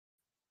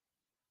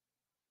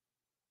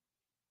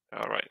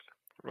All right.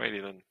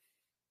 Righty then.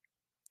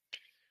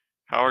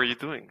 How are you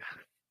doing?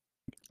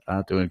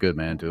 Doing good,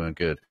 man. Doing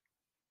good.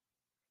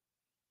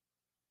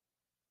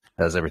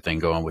 How's everything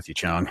going with you,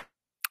 Chong?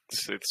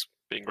 It's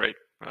been great.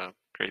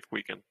 Great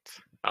weekend.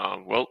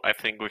 Well, I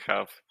think we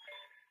have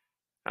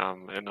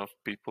enough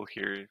people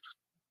here,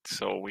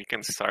 so we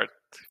can start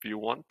if you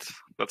want.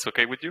 That's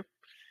okay with you?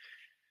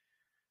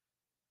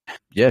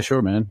 Yeah,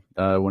 sure, man.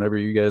 Whenever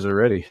you guys are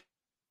ready.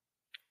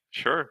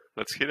 Sure.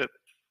 Let's hit it.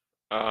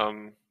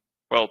 Um,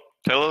 well,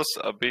 tell us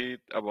a bit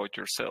about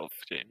yourself,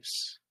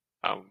 James.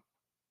 Um,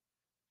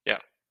 yeah.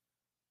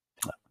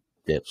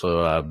 Yeah.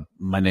 So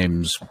my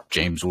name's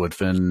James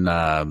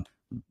Woodfin.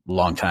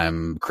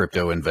 Longtime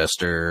crypto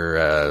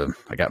investor.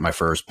 I got my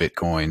first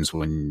Bitcoins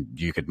when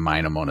you could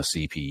mine them on a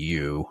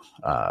CPU.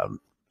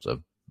 So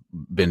I've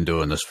been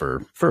doing this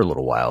for a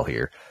little while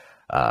here.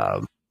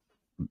 Um,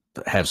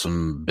 have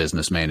some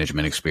business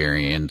management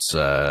experience,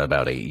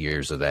 about 8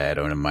 years of that,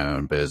 owning my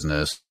own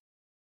business.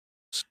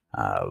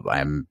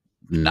 I'm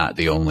not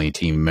the only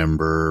team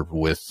member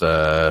with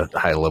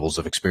high levels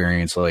of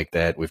experience like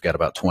that. We've got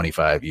about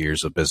 25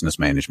 years of business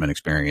management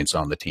experience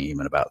on the team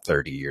and about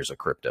 30 years of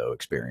crypto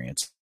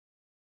experience.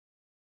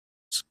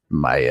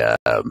 My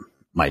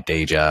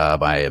day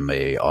job, I am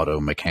a auto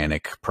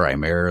mechanic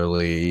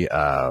primarily.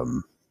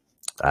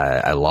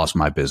 I lost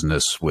my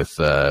business with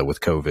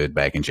COVID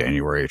back in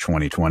January of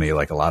 2020,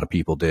 like a lot of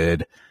people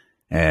did,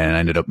 and I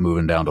ended up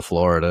moving down to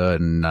Florida,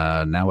 and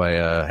now I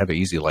have an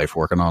easy life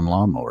working on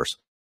lawnmowers.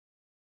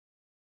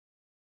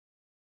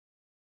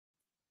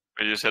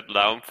 You said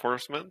law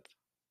enforcement?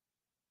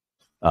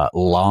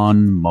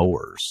 Lawn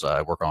mowers.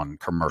 I work on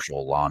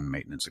commercial lawn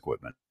maintenance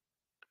equipment.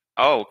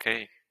 Oh,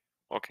 okay.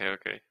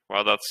 Okay.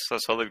 Well, that's a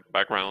solid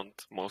background,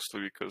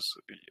 mostly because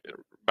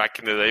back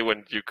in the day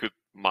when you could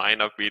mine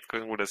a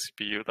Bitcoin with a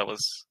CPU, that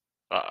was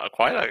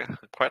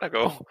quite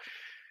ago.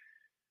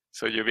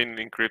 So you've been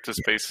in crypto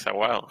space a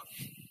while.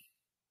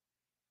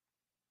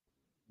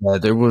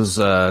 There was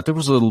a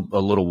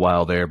little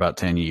while there, about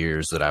 10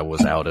 years, that I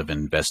was out of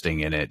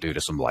investing in it due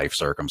to some life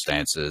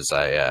circumstances.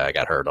 I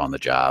got hurt on the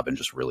job and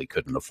just really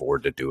couldn't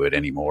afford to do it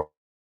anymore.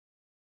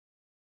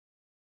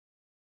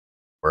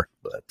 But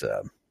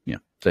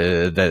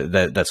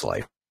that's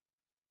life.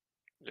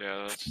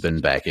 Yeah, that's, Been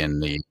back in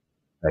the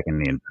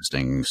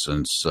investing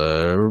since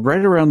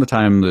right around the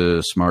time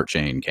the smart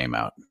chain came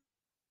out.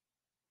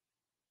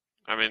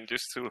 I mean, you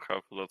still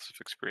have lots of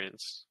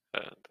experience,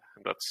 and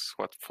that's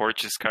what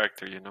forges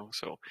character,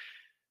 So,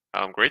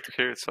 great to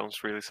hear. It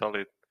sounds really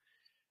solid.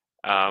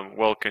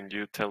 Well, can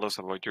you tell us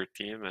about your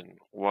team and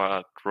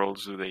what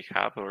roles do they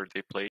have or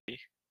they play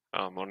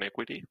on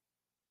Equity?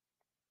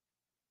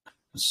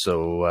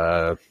 So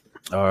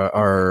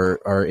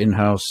our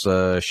in-house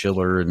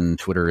Schiller and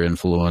Twitter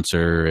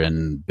influencer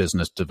and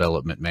business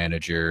development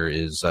manager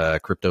is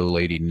Crypto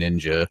Lady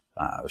Ninja.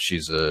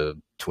 She's a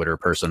Twitter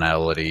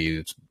personality.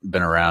 It's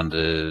been around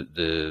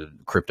the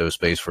crypto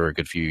space for a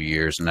good few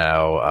years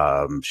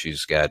now.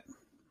 She's got,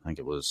 I think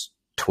it was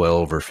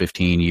 12 or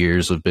 15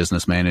 years of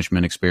business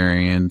management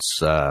experience.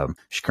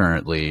 She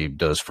currently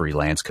does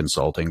freelance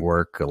consulting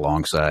work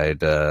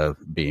alongside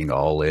being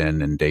all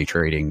in and day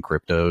trading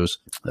cryptos.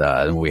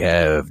 And we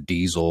have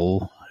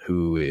Dxsale,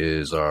 who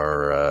is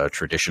our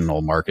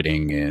traditional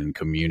marketing and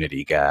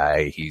community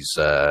guy. He's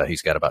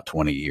got about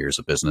 20 years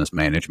of business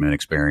management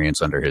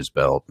experience under his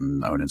belt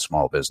and owning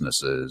small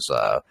businesses.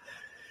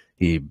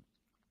 He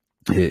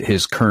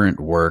his current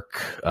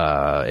work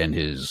and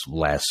his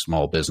last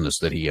small business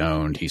that he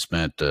owned, he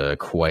spent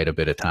quite a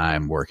bit of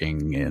time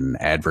working in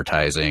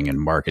advertising and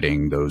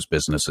marketing those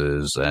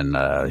businesses, and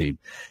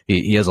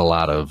he has a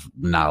lot of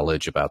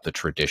knowledge about the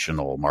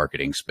traditional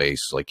marketing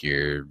space, like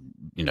your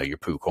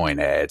PooCoin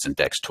ads and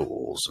Dex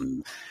tools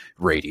and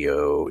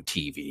radio,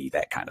 TV,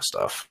 that kind of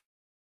stuff.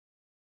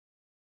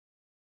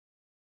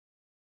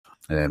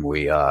 And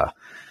we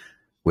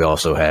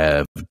also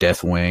have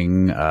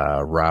Deathwing,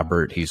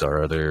 Robert. He's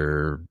our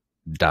other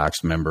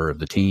Docs member of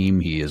the team.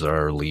 He is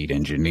our lead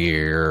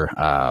engineer.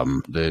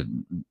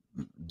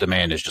 The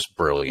man is just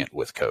brilliant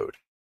with code.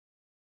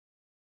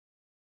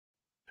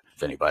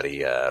 If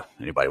anybody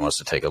wants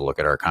to take a look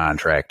at our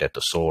contract at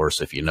the source,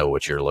 if you know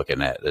what you're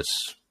looking at,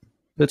 it's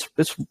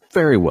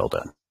very well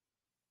done.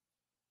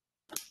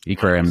 He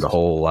crammed a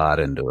whole lot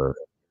into a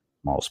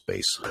small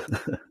space.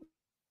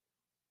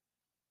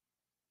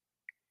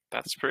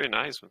 That's pretty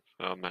nice,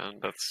 man.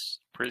 That's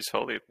pretty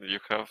solid. You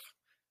have,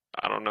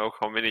 I don't know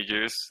how many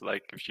years,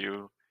 like if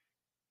you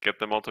get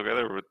them all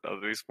together, with at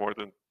least more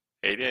than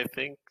 80, I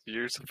think,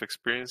 years of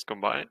experience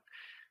combined.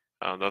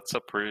 That's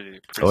a Oh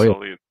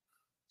yeah.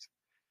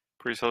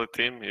 pretty solid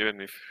team, even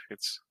if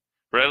it's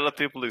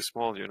relatively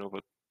small,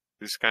 but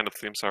these kind of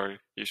teams are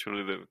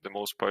usually the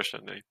most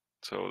passionate.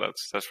 So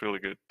that's really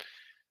good.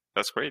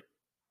 That's great.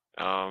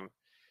 Um,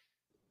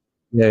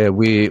 Yeah,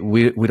 we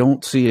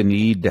don't see a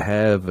need to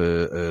have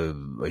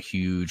a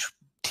huge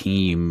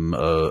team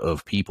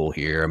of people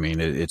here. I mean,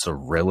 it's a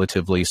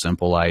relatively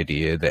simple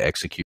idea. The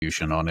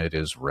execution on it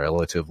is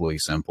relatively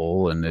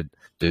simple, and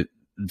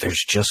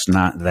there's just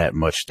not that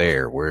much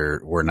there.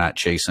 We're not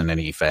chasing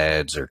any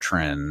fads or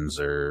trends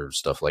or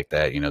stuff like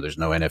that. There's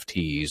no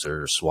NFTs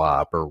or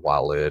swap or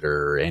wallet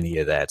or any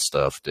of that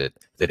stuff that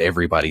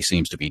everybody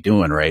seems to be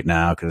doing right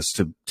now. Because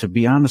to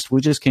be honest,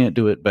 we just can't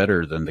do it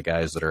better than the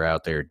guys that are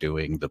out there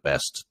doing the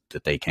best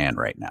that they can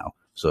right now.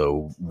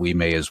 So we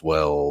may as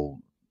well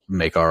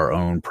make our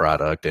own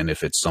product. And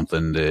if it's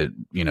something that,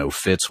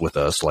 fits with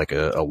us, like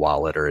a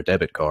wallet or a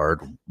debit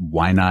card,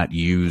 why not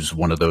use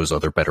one of those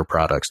other better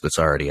products that's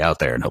already out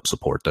there and help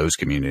support those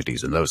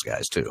communities and those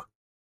guys too?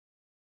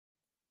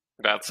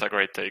 That's a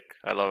great take.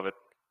 I love it.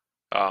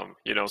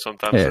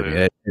 Sometimes Yeah,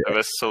 the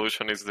best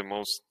solution is the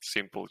most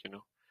simple.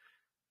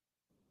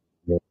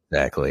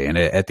 exactly. And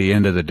at the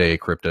end of the day,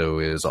 crypto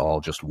is all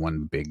just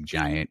one big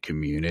giant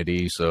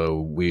community. So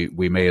we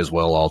may as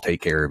well all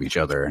take care of each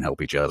other and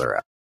help each other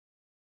out.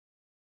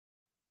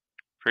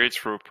 Pretty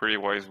true, pretty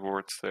wise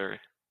words there.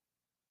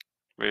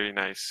 Very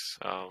nice.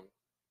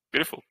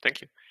 Beautiful.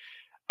 Thank you.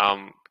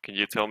 Can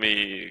you tell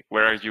me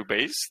where are you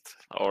based,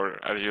 or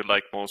are you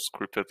like most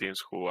crypto teams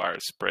who are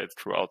spread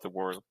throughout the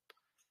world?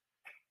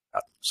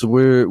 So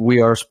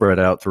we are spread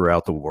out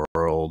throughout the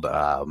world.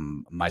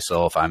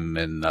 Myself, I'm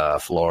in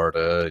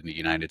Florida in the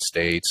United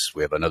States.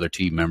 We have another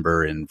team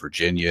member in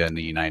Virginia in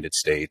the United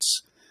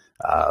States.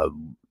 Uh,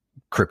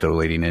 Crypto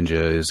Lady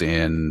Ninja is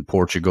in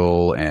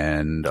Portugal,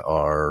 and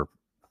our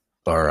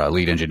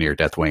lead engineer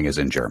Deathwing is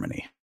in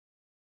Germany.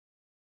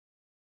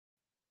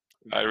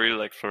 I really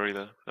like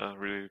Florida.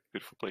 Really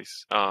beautiful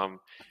place. Oh,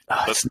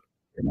 But it's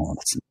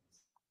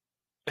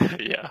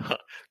yeah,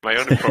 my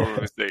only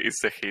problem is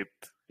the heat.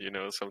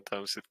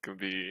 Sometimes it can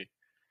be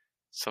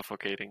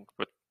suffocating,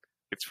 but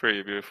it's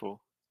pretty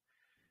beautiful.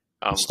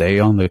 Um, stay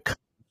on the coast.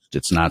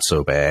 It's not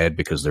so bad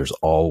because there's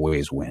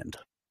always wind.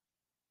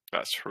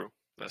 that's true.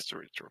 That's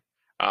really true.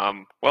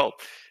 Well,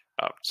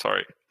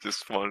 sorry,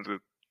 just wanted to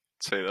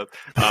say that.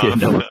 You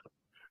know,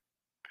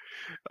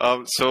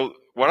 So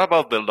what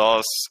about the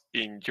laws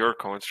in your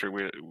country?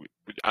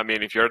 I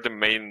mean, if you're the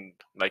main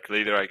like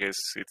leader, I guess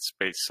it's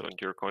based on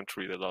your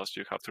country. The laws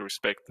you have to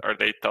respect. Are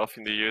they tough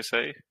in the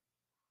USA?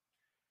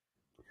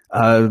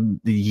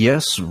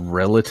 yes,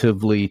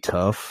 relatively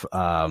tough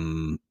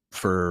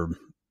for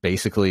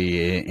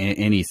basically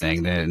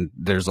anything. Then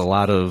there's a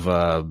lot of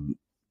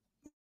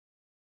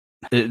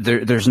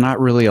there's not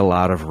really a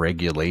lot of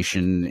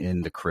regulation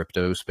in the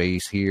crypto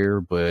space here,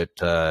 but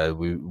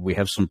we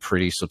have some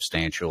pretty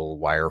substantial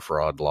wire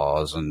fraud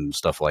laws and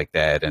stuff like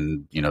that,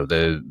 and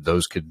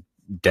those could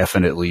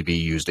definitely be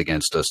used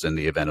against us in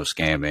the event of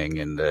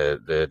scamming. And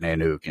the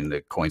Nanook and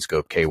the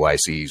CoinScope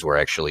KYCs were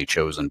actually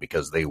chosen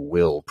because they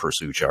will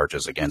pursue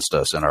charges against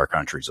us in our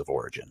countries of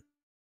origin.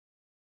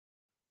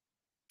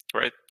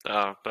 Right.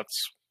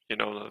 That's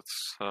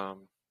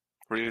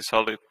really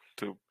solid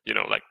to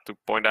like to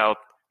point out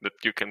that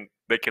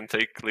they can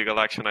take legal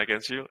action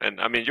against you. And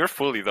I mean, you're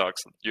fully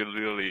doxxed. You're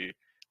literally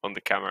on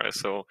the camera,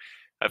 so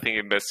I think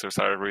investors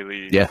are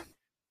really Yeah,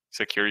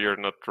 secure. You're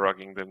not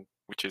drugging them,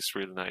 which is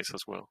really nice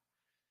as well.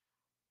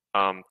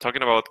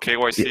 Talking about yeah.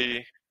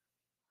 KYC.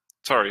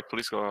 Sorry,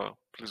 please go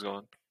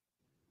on.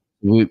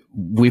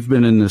 We've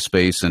been in this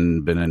space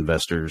and been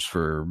investors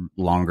for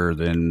longer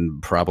than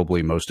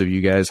probably most of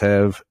you guys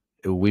have.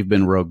 We've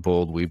been rug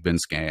pulled. We've been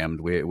scammed.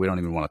 We don't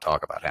even want to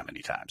talk about how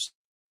many times.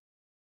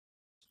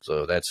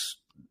 So that's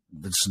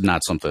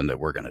not something that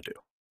we're going to do.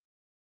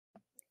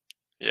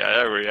 Yeah,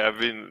 I agree. I've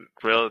been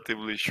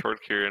relatively short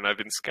here, and I've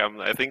been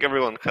scammed. I think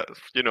everyone has,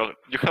 you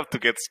have to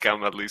get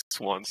scammed at least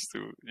once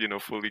to,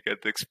 fully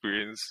get the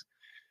experience.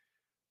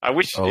 I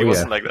wish Oh it yeah.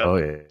 wasn't like that, Oh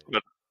yeah.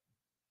 but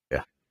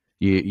Yeah.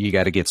 You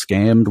got to get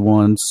scammed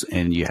once,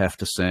 and you have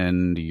to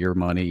send your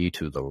money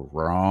to the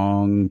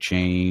wrong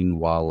chain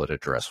wallet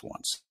address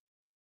once.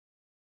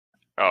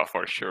 oh,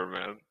 for sure,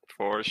 man,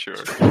 for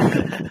sure.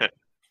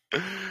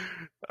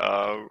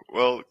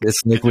 Well,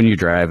 It's can like you? when you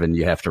drive and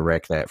you have to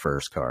wreck that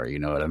first car. You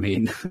know what I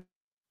mean?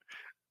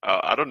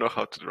 I don't know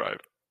how to drive.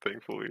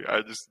 Thankfully,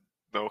 I just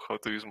know how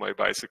to use my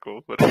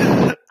bicycle, but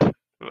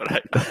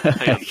I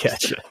I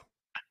gotcha.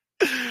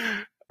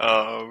 understand.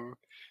 Um,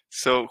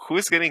 so who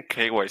is getting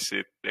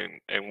KYC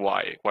and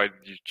why? Why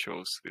did you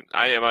choose it?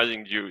 I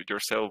imagine you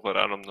yourself, but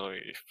I don't know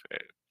if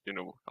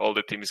all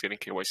the team is getting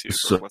KYCs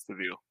or So what's the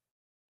deal.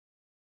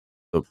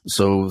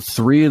 So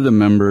three of the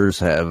members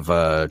have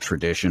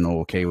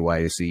traditional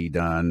KYC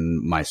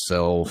done.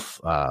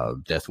 Myself,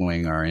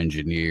 Deathwing, our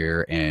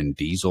engineer, and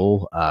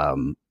Diesel.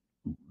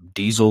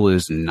 Diesel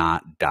is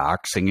not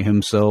doxing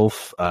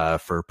himself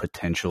for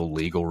potential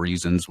legal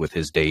reasons with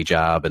his day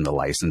job and the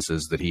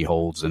licenses that he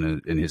holds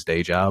in his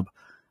day job.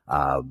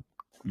 Uh,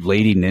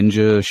 Lady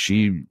Ninja,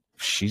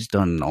 she's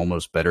done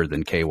almost better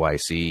than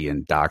KYC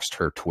and doxed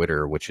her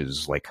Twitter, which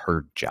is like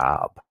her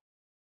job.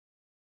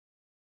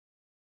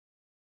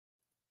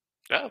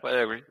 Yeah, I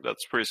agree.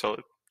 That's pretty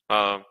solid.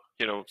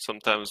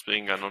 Sometimes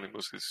being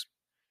anonymous is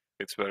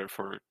it's better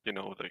for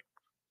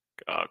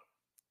uh,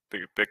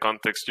 the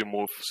context you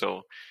move.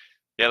 So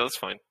yeah, that's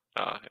fine.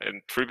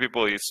 And three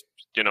people is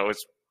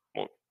it's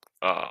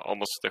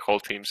almost the whole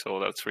team, so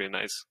that's really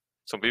nice.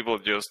 Some people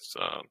just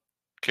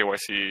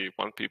KYC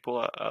one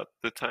people at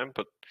the time,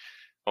 but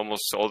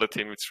almost all the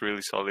team it's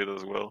really solid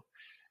as well.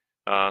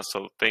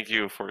 So thank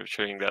you for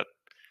sharing that.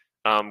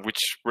 Which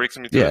brings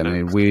me to Yeah, the I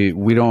mean, next.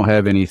 we don't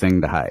have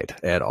anything to hide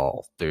at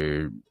all.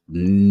 There's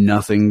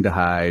nothing to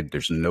hide.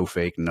 There's no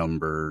fake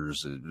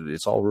numbers.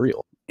 It's all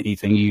real.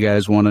 Anything you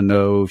guys want to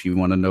know, if you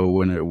want to know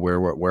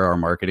where our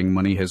marketing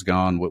money has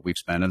gone, what we've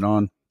spent it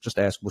on, just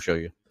ask. We'll show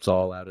you. It's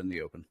all out in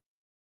the open.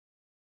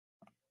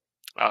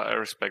 I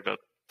respect that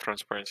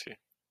transparency.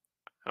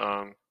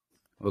 Um,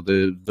 Well,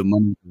 the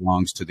money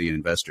belongs to the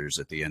investors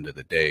at the end of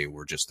the day.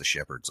 We're just the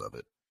shepherds of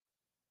it.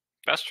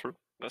 that's true.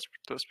 That's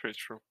pretty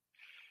true.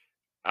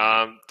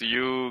 Do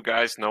you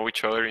guys know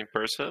each other in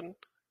person?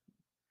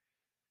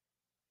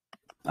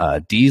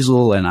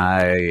 Diesel and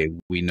I,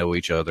 we know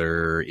each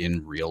other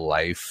in real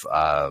life.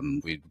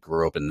 We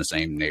grew up in the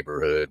same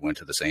neighborhood, went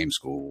to the same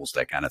schools,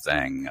 that kind of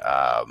thing.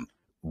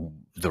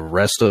 The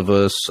rest of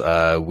us,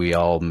 we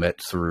all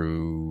met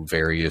through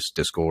various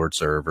Discord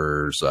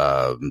servers,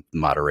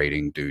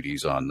 moderating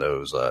duties on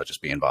those,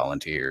 just being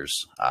volunteers.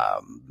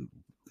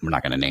 We're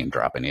not going to name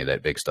drop any of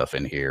that big stuff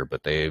in here,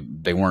 but they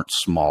weren't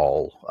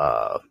small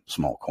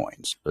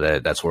coins.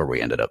 That's where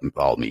we ended up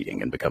all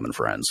meeting and becoming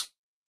friends.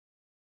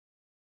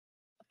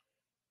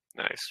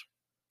 Nice,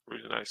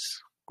 really nice.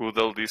 Good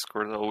old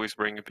Discord, always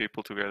bringing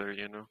people together.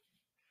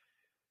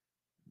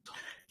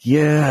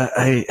 Yeah,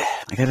 I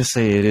gotta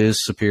say it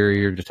is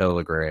superior to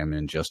Telegram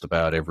in just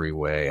about every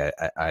way.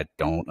 I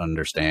don't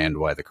understand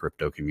why the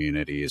crypto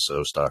community is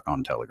so stuck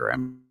on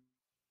Telegram.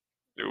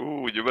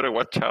 Ooh, you better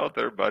watch out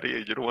there, buddy.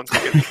 You don't want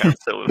to get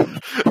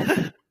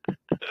canceled.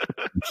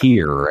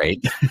 Here, right?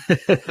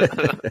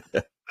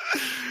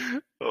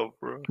 Oh,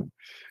 bro.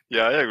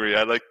 Yeah, I agree.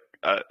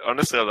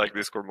 Honestly, I like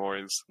Discord more.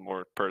 It's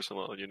more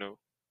personal.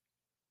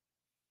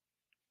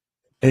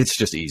 It's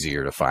just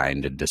easier to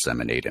find and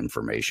disseminate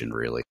information,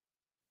 really.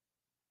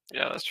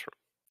 Yeah, that's true.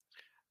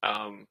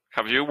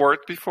 Have you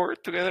worked before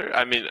together?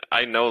 I mean,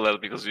 I know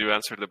that because you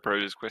answered the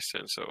previous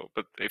question. So,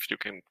 but if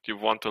you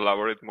want to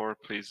elaborate more,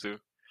 please do.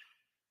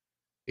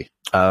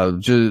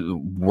 Just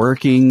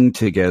working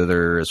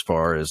together as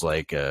far as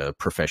like a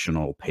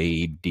professional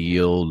paid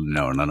deal.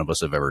 No, none of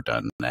us have ever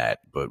done that,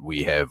 but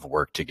we have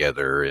worked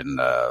together in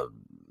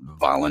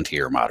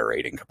volunteer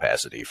moderating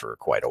capacity for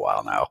quite a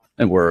while now,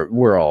 and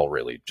we're all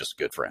really just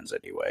good friends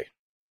anyway.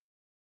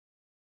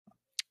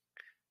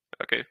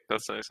 Okay,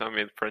 that's nice. I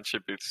mean,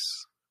 friendship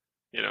is,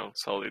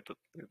 solid.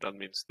 That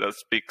means that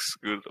speaks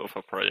good of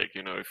a project.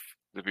 If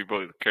the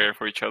people care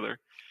for each other,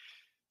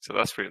 so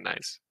that's pretty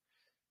nice.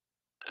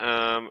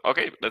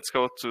 Okay, let's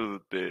go to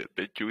the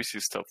juicy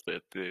stuff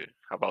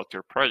about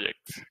your project.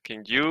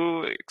 Can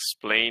you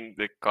explain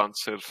the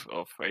concept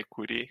of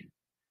equity?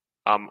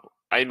 Um,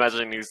 I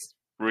imagine it's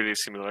really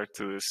similar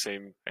to the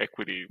same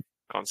equity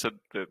concept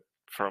that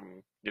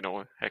from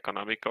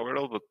economic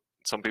overall, but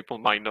some people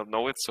might not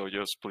know it. So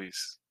just please.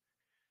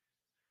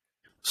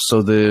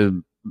 So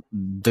the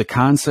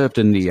concept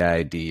and the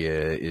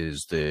idea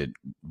is that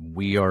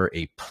we are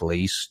a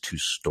place to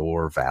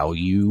store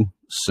value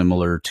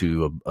similar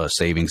to a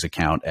savings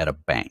account at a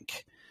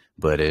bank.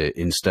 But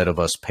instead of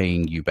us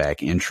paying you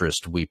back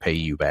interest, we pay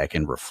you back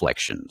in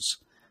reflections.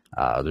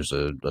 There's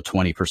a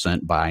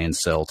 20% buy and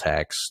sell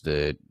tax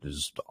that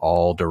is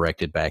all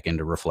directed back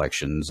into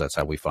reflections. That's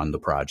how we fund the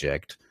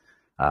project.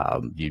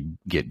 You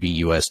get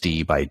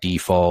BUSD by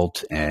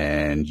default,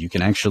 and you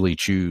can actually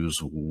choose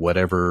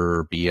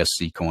whatever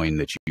BSC coin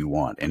that you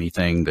want.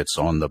 Anything that's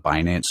on the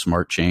Binance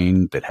Smart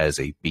Chain that has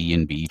a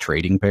BNB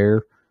trading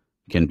pair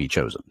can be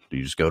chosen.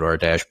 You just go to our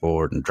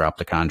dashboard and drop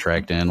the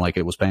contract in like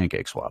it was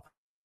PancakeSwap.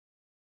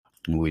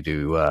 We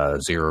do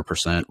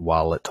 0%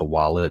 wallet to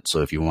wallet,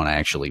 so if you want to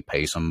actually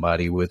pay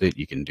somebody with it,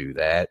 you can do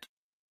that.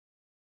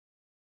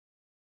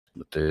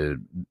 But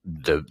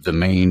the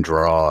main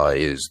draw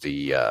is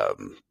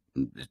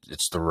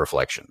it's the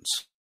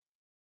reflections.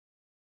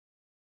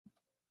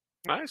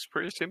 Nice,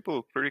 pretty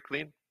simple, pretty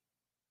clean.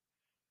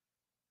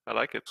 I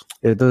like it.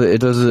 It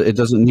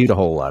doesn't need a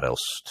whole lot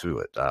else to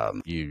it.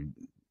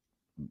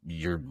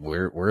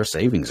 We're a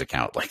savings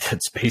account. Like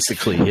that's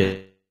basically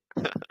it.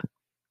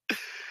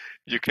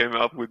 You came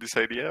up with this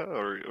idea,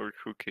 or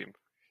who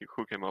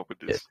came up with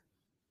this?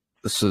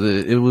 So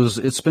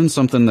it's been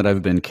something that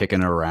I've been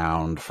kicking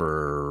around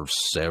for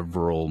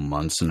several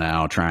months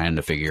now, trying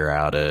to figure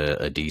out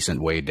a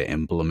decent way to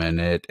implement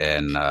it.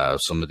 And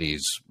some of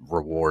these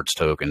rewards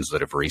tokens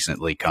that have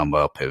recently come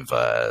up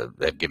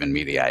have given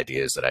me the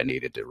ideas that I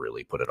needed to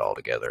really put it all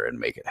together and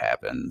make it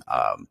happen.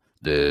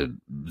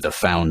 The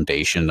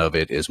foundation of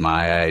it is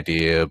my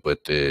idea,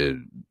 but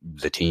the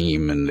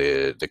team and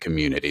the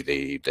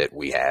community that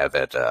we have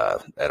at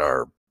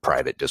our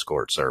private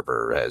Discord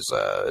server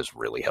has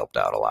really helped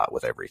out a lot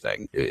with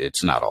everything.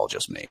 It's not all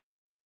just me.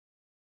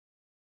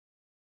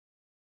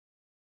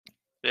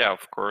 Yeah,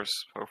 of course,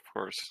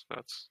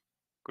 that's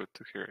good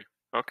to hear.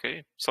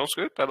 Okay, sounds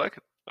good. I like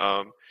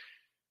it.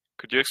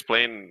 Could you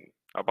explain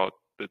about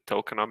the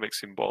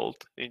tokenomics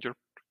involved in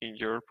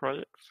your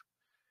project?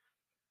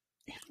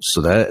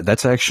 So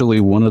that's actually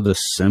one of the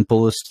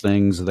simplest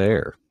things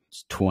there.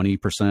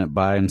 20%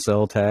 buy and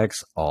sell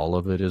tax. All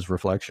of it is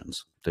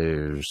reflections.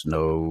 There's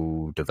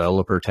no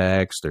developer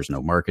tax. There's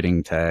no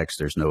marketing tax.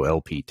 There's no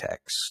LP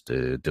tax.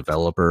 The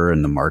developer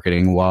and the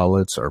marketing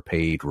wallets are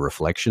paid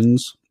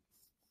reflections.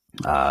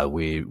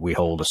 We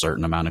hold a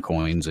certain amount of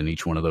coins in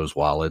each one of those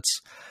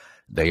wallets.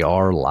 They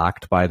are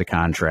locked by the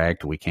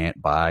contract. We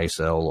can't buy,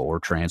 sell, or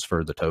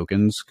transfer the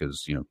tokens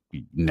because, you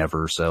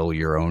never sell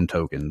your own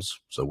tokens.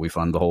 So we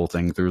fund the whole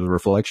thing through the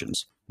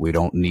reflections. We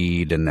don't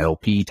need an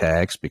LP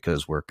tax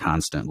because we're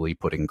constantly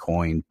putting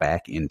coin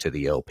back into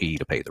the LP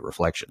to pay the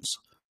reflections.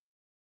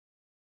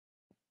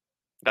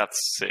 That's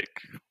sick.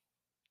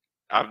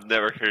 I've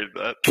never heard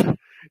that.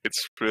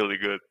 It's really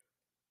good.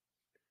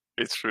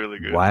 It's really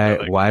good.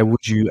 Why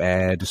would you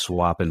add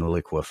swap and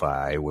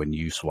liquefy when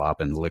you swap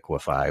and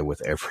liquefy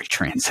with every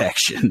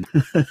transaction?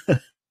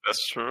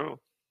 That's true.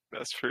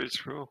 That's very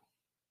true.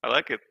 I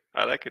like it.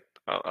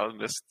 I'll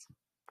miss it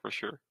for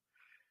sure.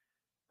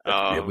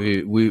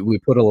 We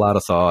put a lot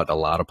of thought, a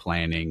lot of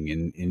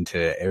planning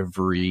into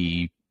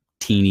every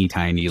teeny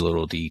tiny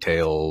little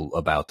detail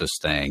about this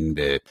thing.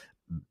 The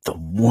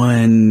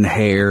one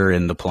hair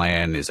in the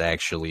plan is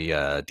actually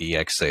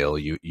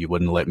Dxsale. You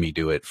wouldn't let me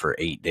do it for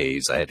 8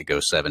 days. I had to go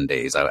 7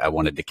 days. I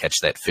wanted to catch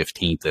that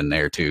 15th in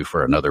there too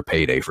for another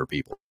payday for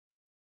people.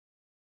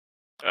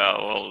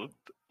 Well,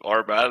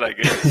 our bad, I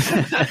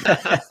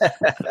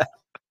guess.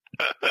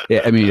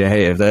 Yeah, I mean,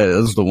 hey, if that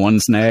is the one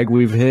snag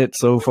we've hit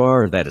so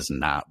far, that is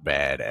not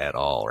bad at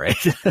all, right?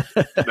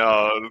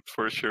 No,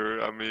 for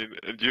sure. I mean,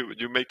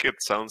 you make it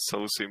sound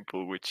so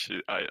simple, which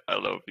I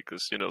love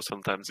because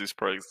sometimes these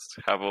projects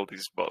have all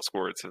these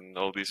buzzwords and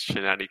all these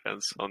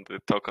shenanigans on the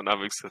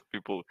tokenomics that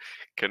people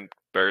can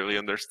barely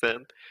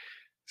understand.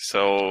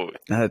 So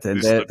that's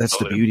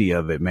the beauty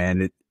of it,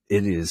 man. It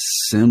is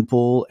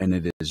simple and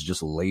it is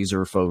just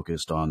laser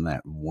focused on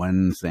that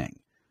one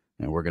thing.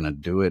 And we're going to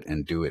do it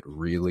and do it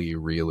really,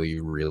 really,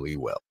 really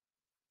well.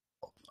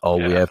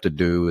 All we have to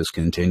do is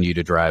continue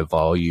to drive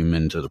volume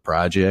into the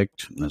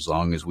project. And as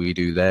long as we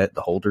do that,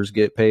 the holders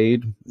get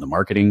paid, the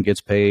marketing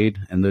gets paid,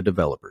 and the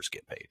developers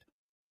get paid.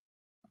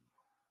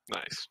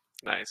 Nice.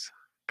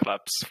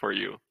 Claps for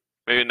you.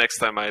 Maybe next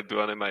time I do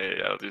anime,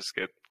 I'll just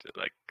get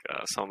like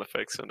sound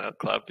effects and I'll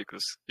clap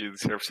because you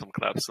deserve some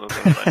claps.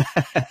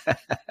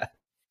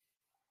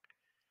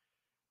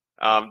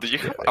 Do you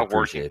have a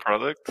working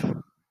product?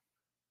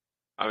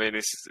 I mean,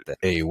 it's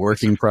a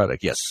working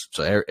product. Yes.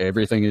 So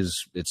everything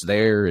it's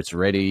there. It's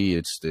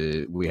ready.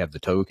 We have the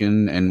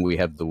token and we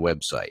have the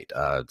website.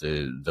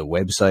 The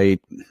website,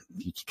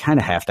 you kind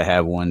of have to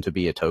have one to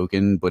be a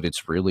token, but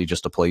it's really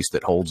just a place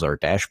that holds our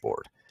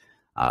dashboard.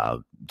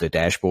 The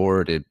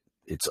dashboard,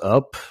 it's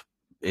up.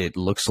 It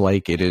looks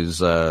like it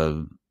is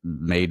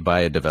made by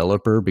a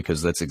developer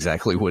because that's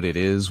exactly what it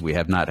is. We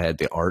have not had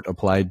the art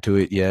applied to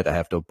it yet. I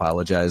have to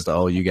apologize to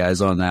all you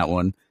guys on that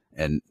one.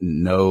 And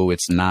no,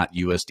 it's not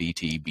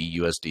USDT.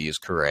 BUSD is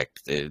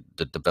correct. The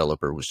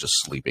developer was just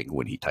sleeping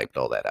when he typed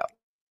all that out.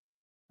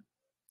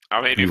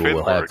 I mean, you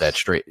will have that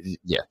straight.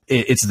 Yeah,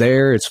 it's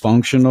there. It's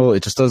functional.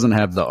 It just doesn't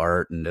have the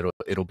art, and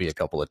it'll be a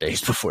couple of days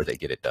before they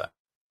get it done.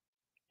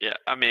 Yeah,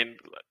 I mean,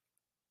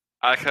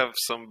 I have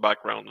some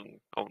background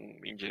on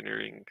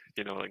engineering,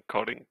 like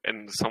coding,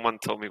 and someone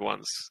told me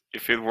once,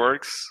 if it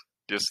works,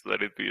 just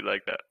let it be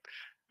like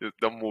that.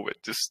 Don't move it.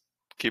 Just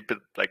keep it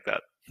like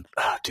that.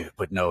 Oh, dude,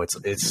 but no,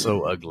 it's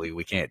so ugly.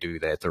 We can't do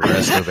that. The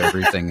rest of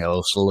everything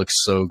else looks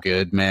so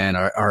good, man.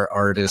 Our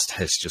artist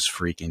has just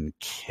freaking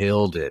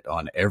killed it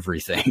on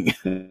everything.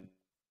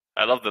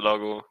 I love the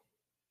logo.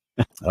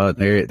 Oh,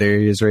 there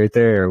he is right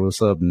there.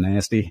 What's up,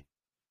 Nasty?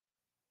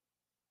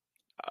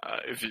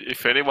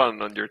 If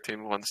anyone on your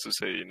team wants to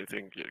say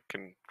anything, you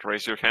can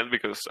raise your hand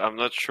because I'm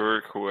not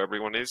sure who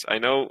everyone is. I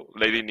know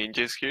Lady Ninja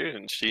is here,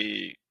 and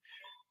she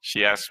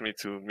asked me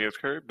to mute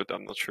her, but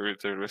I'm not sure if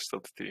the rest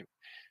of the team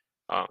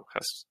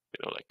has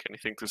like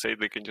anything to say.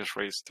 They can just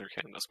raise their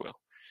hand as well.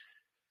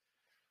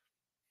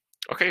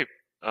 Okay.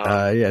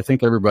 Yeah, I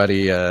think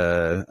everybody.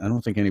 I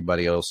don't think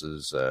anybody else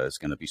is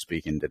going to be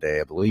speaking today.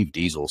 I believe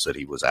Dxsale said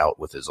he was out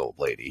with his old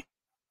lady.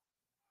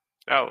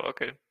 Oh,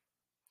 okay.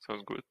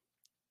 Sounds good.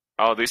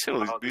 Oh,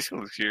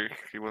 Dxsale is here.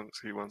 He wants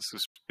to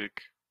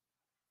speak.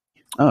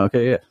 Oh,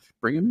 okay, yeah.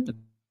 Bring him in.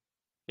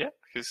 Yeah,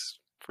 he's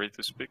free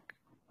to speak.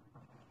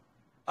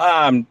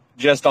 I'm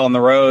just on the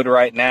road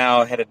right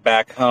now, headed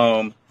back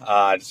home.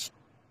 Just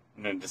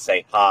wanted to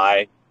say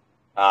hi,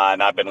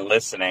 and I've been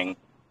listening.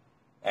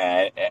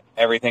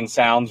 Everything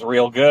sounds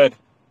real good.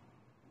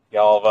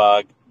 Y'all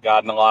have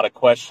gotten a lot of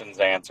questions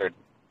answered.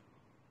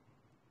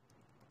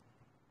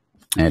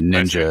 And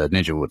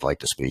Ninja would like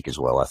to speak as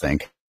well, I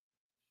think.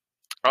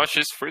 Oh,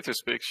 she's free to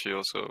speak.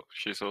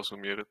 She's also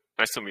muted.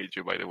 Nice to meet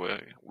you, by the way.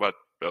 But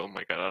oh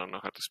my god, I don't know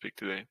how to speak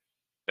today.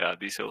 Yeah,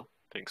 Dxsale,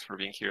 thanks for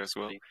being here as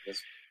well.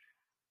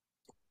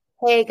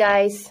 Hey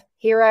guys,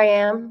 here I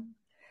am.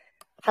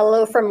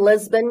 Hello from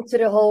Lisbon to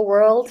the whole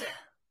world.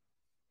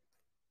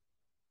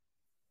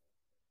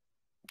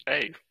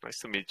 Hey, nice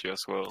to meet you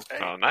as well.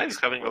 Nice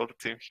having all the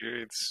team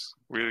here. It's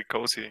really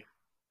cozy.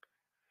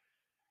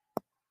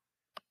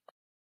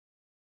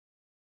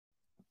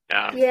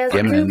 Yes,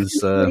 Yeah, man.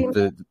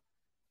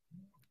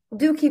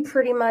 Dookie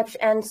pretty much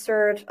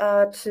answered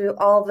to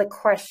all the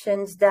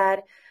questions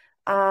that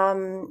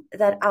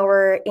that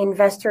our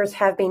investors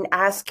have been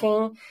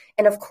asking.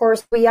 And of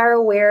course, we are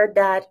aware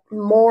that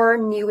more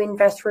new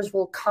investors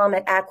will come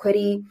at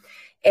Equity,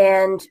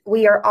 and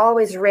we are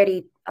always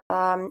ready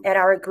at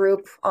our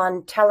group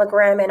on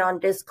Telegram and on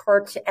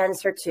Discord to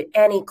answer to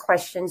any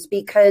questions,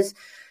 because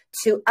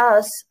to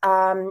us,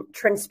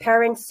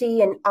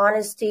 transparency and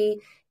honesty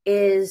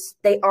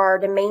they are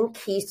the main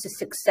keys to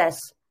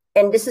success.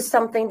 And this is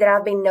something that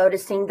I've been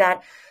noticing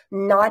that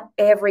not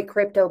every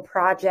crypto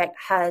project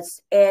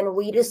has. And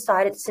we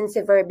decided since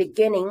the very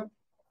beginning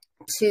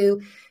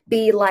to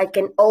be like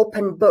an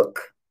open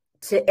book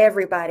to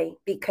everybody,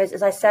 because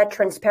as I said,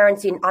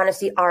 transparency and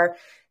honesty are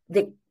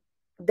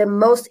the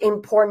most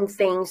important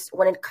things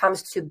when it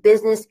comes to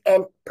business,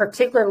 and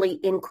particularly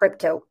in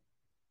crypto.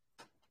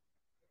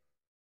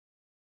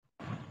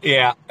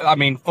 Yeah, I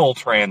mean, full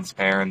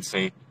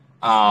transparency.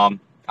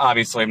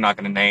 Obviously, I'm not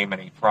going to name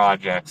any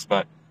projects,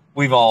 but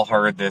we've all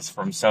heard this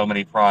from so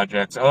many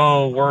projects.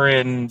 Oh, we're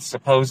in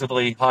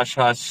supposedly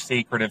hush-hush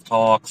secretive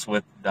talks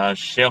with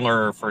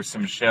Schiller for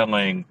some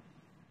shilling.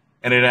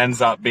 And it ends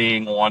up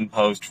being one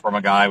post from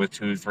a guy with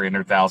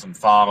 200,000-300,000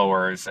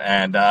 followers.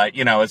 And,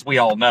 as we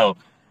all know,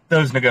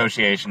 those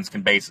negotiations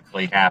can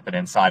basically happen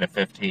inside of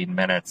 15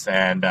 minutes.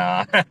 And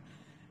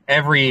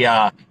every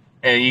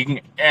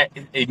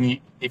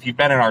if you've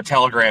been in our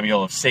Telegram,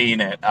 you'll have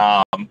seen it.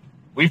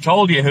 We've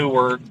told you who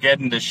we're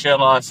getting to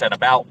shill us and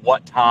about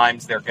what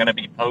times they're going to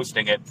be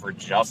posting it for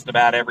just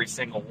about every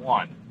single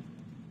one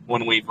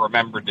when we've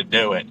remembered to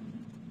do it.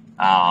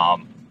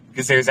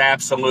 Because there's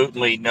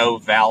absolutely no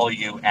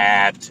value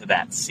add to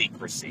that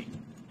secrecy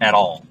at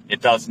all. It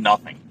does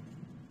nothing.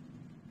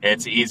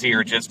 It's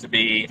easier just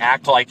to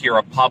act like you're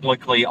a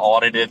publicly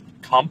audited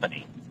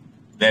company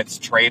that's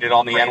traded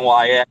on the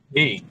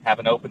NYSE. Have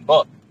an open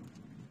book.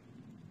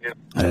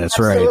 That's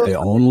right. The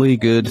only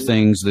good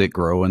things that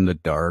grow in the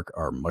dark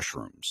are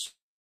mushrooms.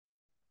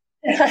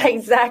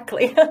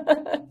 Exactly.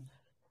 I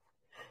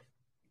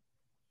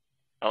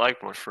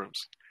like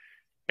mushrooms.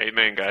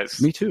 Amen, guys.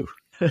 Me too.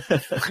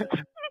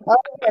 Oh,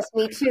 yes,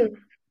 me too.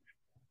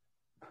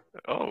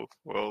 Oh,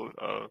 well,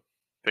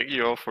 thank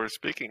you all for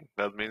speaking.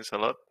 That means a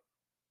lot.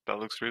 That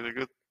looks really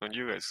good on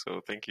you guys. So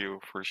thank you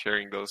for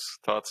sharing those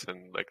thoughts.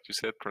 And like you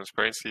said,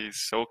 transparency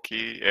is so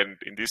key. And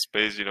in this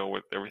space,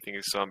 with everything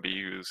is so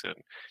ambiguous, and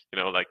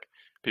like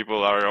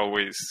people are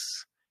always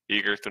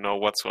eager to know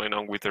what's going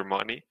on with their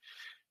money.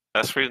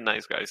 That's really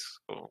nice, guys.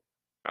 So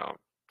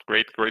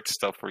great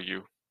stuff from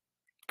you.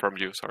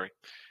 Sorry.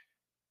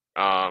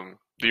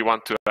 Do you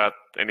want to add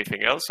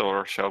anything else,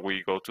 or shall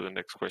we go to the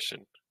next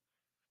question?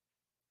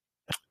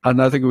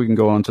 I think we can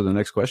go on to the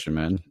next question,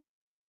 man.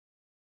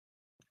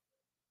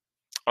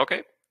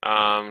 Okay.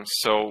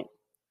 So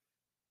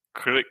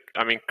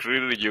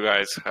clearly you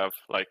guys have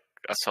like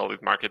a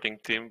solid marketing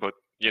team, but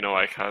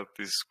I have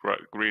this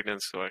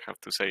grievance, so I have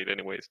to say it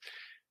anyways.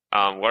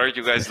 What are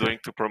you guys doing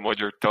to promote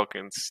your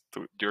token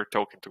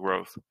to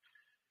growth?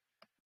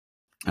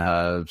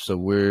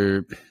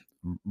 So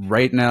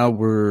right now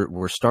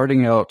we're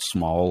starting out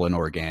small and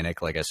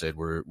organic. Like I said,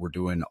 we're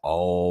doing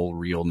all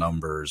real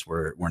numbers.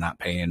 We're not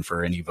paying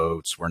for any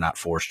votes. We're not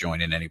force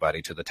joining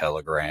anybody to the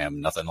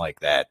Telegram, nothing like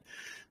that.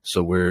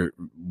 So we're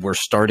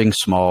starting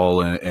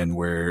small, and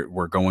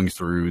we're going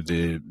through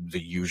the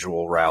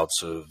usual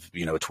routes of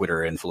Twitter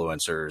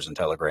influencers and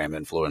Telegram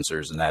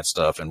influencers and that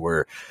stuff, and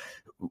we're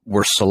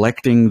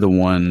selecting the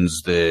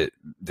ones that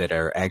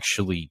are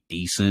actually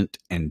decent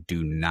and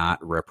do not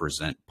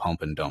represent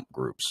pump and dump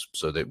groups,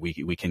 so that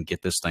we can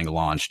get this thing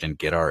launched and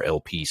get our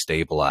LP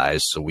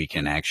stabilized, so we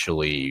can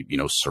actually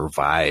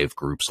survive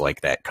groups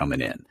like that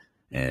coming in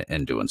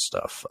and doing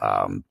stuff.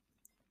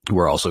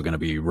 We're also going to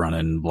be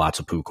running lots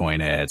of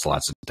PooCoin ads,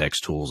 lots of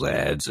Dex Tools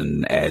ads,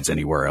 and ads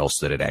anywhere else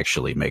that it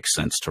actually makes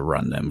sense to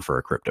run them for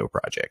a crypto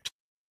project.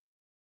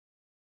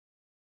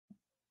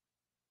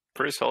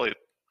 Pretty solid.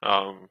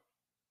 How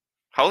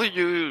do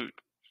you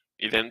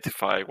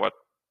identify what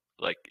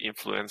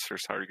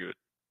influencers are good?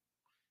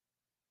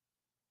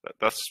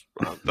 That's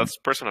a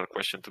personal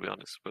question, to be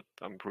honest, but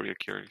I'm really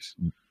curious.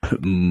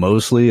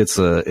 Mostly it's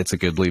a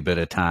goodly bit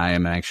of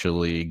time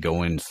actually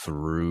going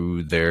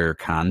through their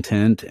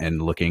content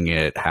and looking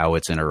at how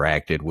it's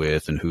interacted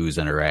with and who's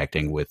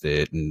interacting with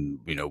it, and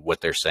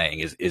what they're saying.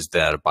 Is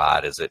that a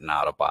bot? Is it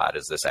not a bot?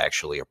 Is this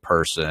actually a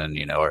person?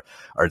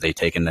 Are they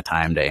taking the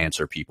time to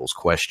answer people's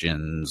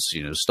questions?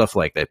 Stuff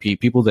like that.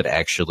 People that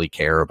actually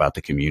care about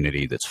the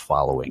community that's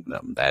following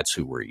them. That's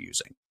who we're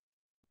using.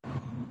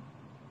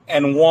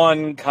 And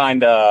one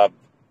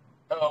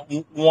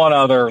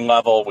other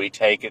level we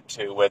take it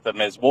to with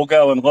them is we'll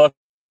go and look.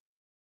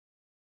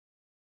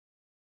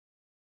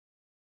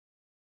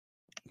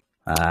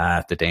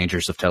 The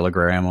dangers of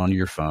Telegram on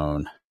your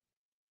phone.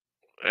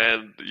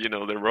 And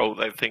the road.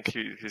 I think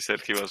he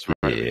said he was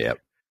driving. Yep.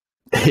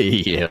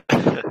 Yep.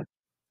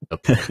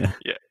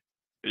 Yeah.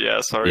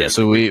 Yeah, sorry, Yeah,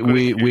 so we couldn't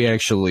hear we you.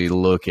 actually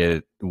look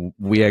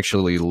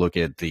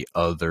at the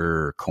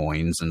other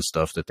coins and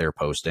stuff that they're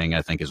posting,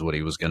 I think is what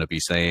he was going to be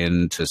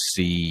saying, to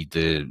see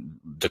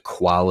the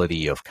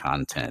quality of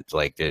content.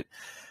 Like it,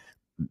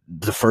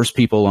 the first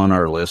people on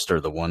our list are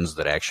the ones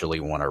that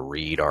actually want to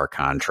read our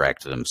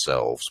contract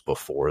themselves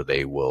before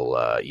they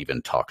will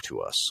even talk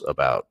to us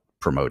about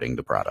promoting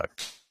the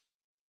product.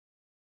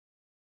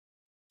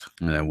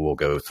 And then we'll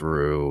go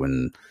through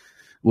and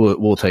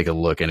we'll take a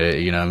look at it.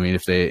 You know, I mean,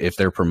 if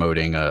they're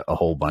promoting a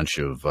whole bunch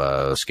of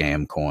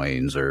scam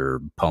coins or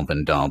pump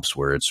and dumps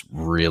where it's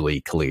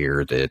really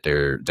clear that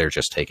they're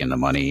just taking the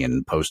money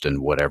and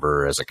posting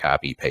whatever as a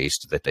copy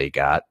paste that they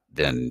got,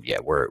 then yeah,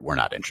 we're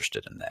not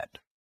interested in that.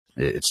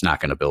 It's not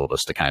going to build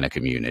us the kind of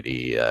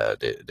community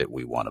that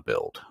we want to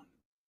build.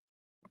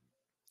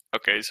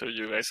 Okay, so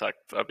you guys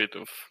act a bit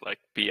of like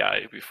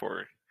PI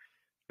before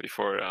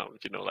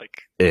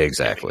like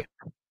Exactly.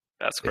 giving.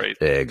 That's great.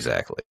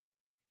 Exactly.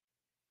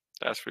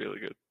 That's really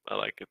good. I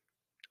like it.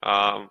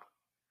 Um,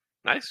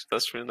 nice.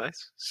 That's really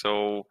nice.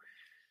 So,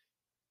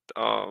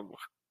 um,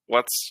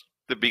 what's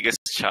the biggest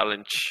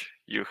challenge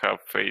you have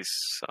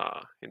faced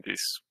in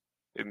this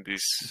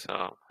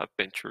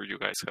adventure you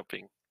guys have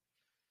been?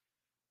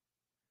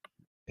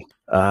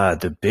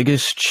 The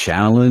biggest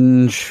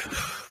challenge,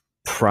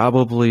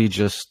 probably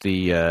just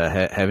the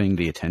having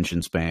the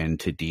attention span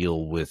to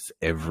deal with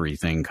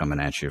everything coming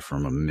at you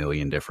from a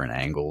million different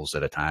angles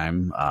at a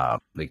time. I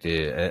think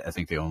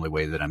the only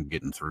way that I'm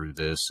getting through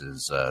this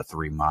is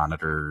 3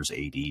 monitors,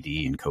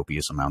 ADD, and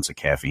copious amounts of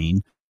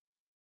caffeine.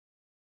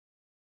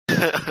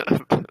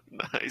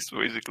 Nice.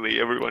 Basically,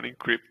 everyone in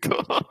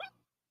crypto.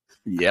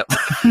 Yep.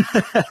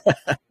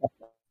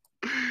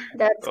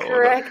 That's Oh, no.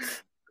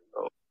 correct.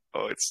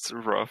 It's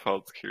rough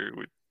out here.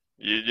 With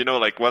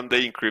like one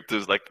day in crypto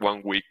is like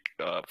 1 week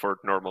for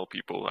normal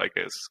people. I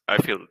guess I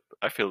feel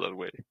that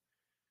way.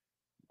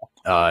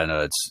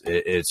 No,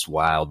 it's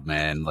wild,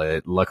 man.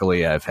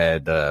 Luckily, I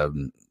had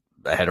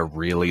a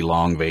really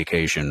long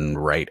vacation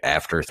right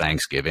after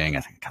Thanksgiving.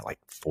 I think I got like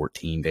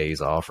 14 days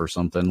off or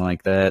something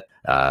like that.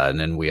 And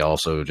then we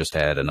also just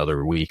had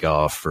another week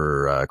off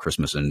for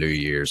Christmas and New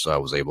Year's, so I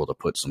was able to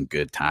put some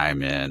good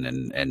time in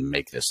and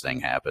make this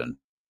thing happen.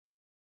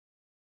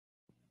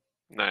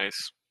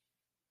 Nice,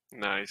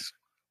 nice.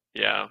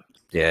 Yeah.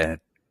 Yeah.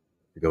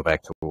 To go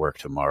back to work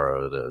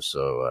tomorrow, though,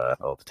 so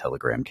all the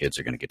Telegram kids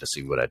are going to get to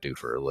see what I do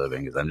for a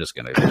living, because I'm just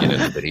going to get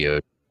in the video,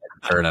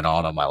 turn it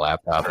on my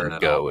laptop,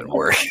 and go and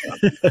work.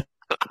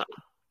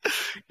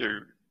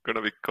 You're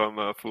gonna become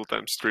a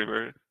full-time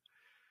streamer.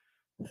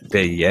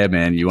 Hey, yeah,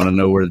 man, you want to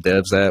know where the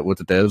devs at? What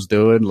the devs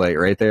doing? Like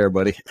right there,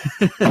 buddy.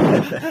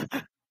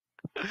 that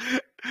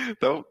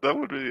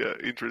would be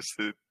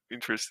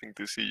interesting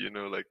to see.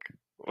 Like,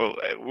 well,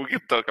 we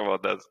can talk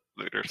about that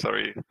later.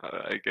 Sorry,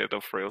 I get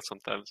off rail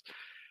sometimes.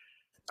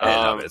 Hey,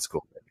 no, man, it's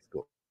cool. It's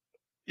cool.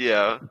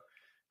 Yeah.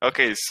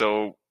 Okay,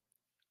 so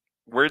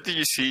where do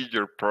you see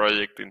your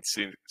project in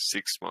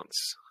 6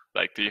 months?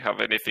 Like, do you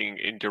have anything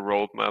in your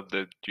roadmap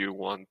that you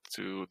want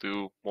to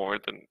do more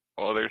than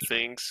other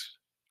things?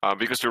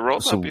 Because your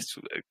roadmap So is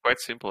quite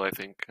simple, I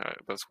think.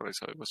 That's what I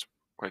saw. It was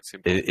quite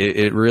simple.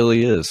 it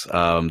really is.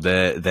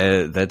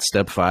 That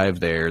step 5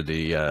 there,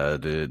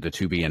 the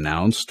to be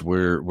announced.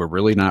 We're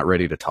really not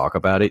ready to talk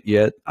about it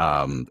yet.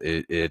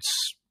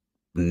 It's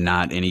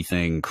not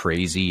anything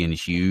crazy and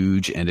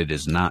huge, and it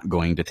is not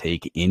going to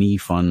take any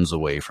funds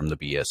away from the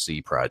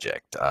BSC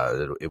project.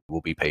 It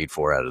will be paid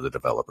for out of the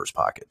developers'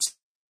 pockets.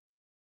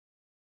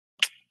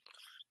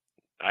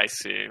 I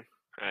see.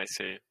 I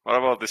see. What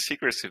about the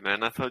secrecy,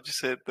 man? I thought you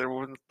said there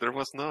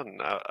was none.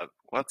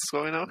 What's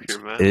going on here,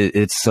 man?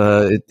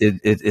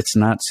 It's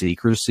not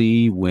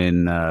secrecy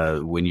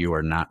when you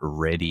are not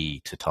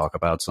ready to talk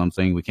about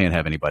something. We can't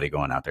have anybody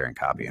going out there and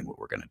copying what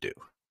we're going to do.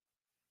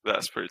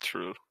 That's pretty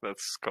true.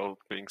 That's called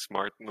being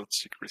smart, not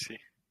secrecy.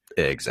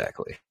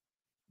 Exactly.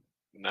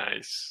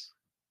 Nice.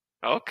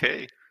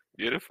 Okay.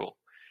 Beautiful.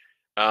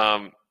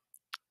 Um,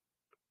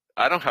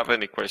 I don't have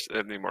any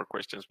more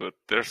questions, but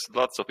there's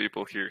lots of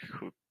people here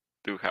who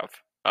do have.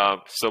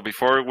 So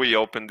before we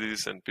open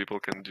this and people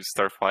can just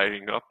start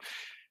firing up,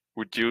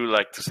 would you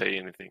like to say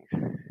anything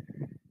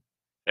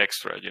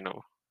extra?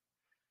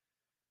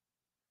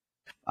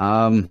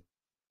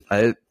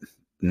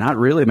 Not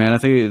really, man. I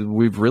think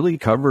we've really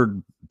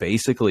covered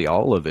basically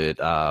all of it.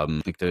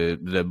 Like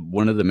the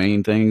one of the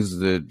main things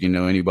that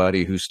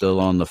anybody who's still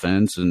on the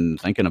fence and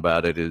thinking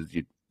about it is,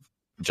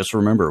 just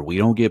remember, we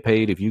don't get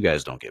paid if you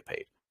guys don't get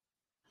paid.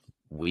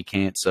 We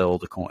can't sell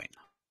the coin.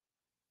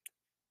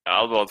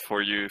 I'll vote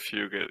for you if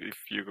you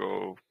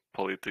go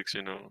politics.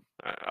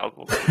 I'll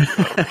vote for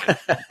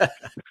you.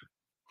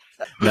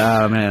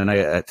 Nah, man,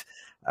 I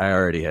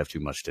already have too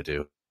much to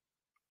do.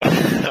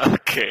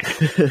 Okay,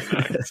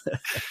 nice.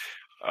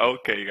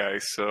 Okay,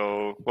 guys.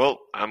 So, well,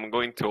 I'm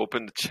going to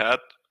open the chat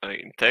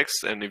in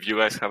text, and if you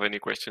guys have any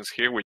questions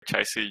here, which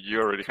I see you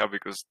already have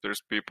because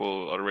there's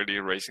people already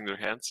raising their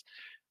hands,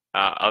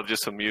 I'll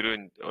just unmute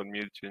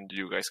and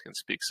you guys can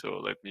speak. So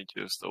let me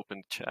just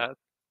open the chat.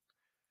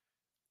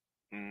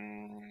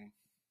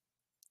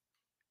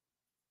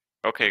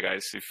 Okay,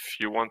 guys, if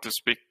you want to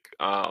speak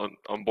on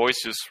voice,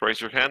 just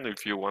raise your hand.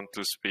 If you want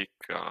to speak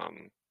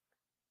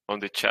on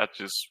the chat,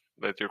 just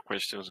let your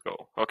questions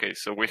go. Okay,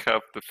 so we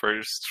have the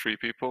first three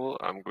people.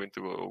 I'm going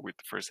to go with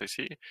the first I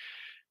see,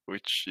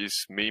 which is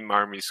Me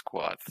Marmy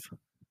Squad.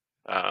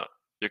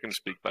 You can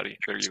speak, buddy.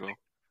 There you go.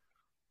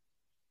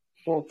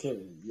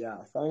 Okay, yeah,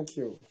 thank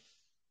you.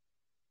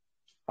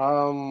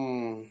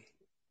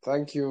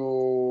 Thank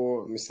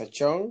you, Mr.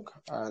 Chong,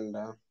 and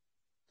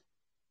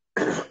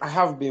I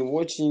have been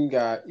watching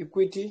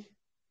Equity,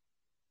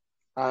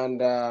 and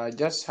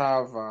just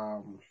have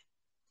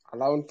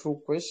around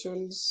two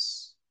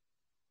questions.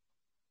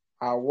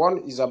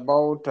 One is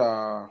about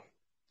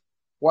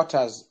what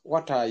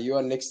are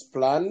your next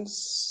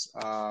plans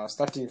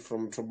starting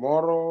from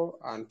tomorrow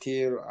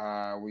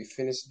until we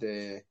finish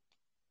the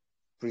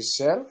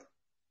pre-sale?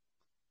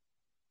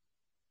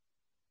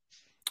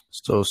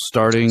 So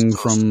starting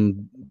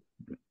from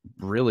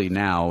really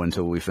now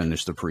until we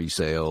finish the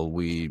pre-sale,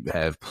 we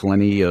have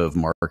plenty of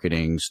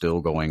marketing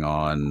still going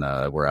on.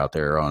 We're out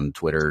there on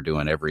Twitter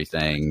doing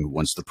everything.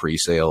 Once the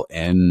pre-sale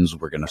ends,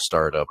 we're going to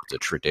start up the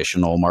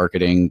traditional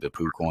marketing, the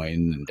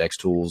PooCoin and Dex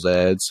Tools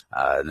ads,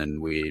 and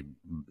then we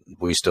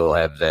still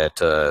have that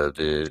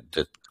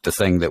the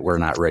thing that we're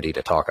not ready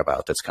to talk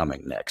about that's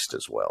coming next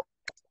as well.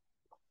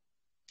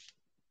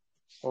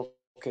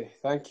 Okay,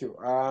 thank you.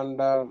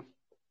 And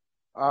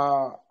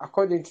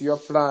according to your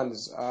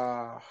plans,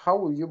 how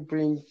will you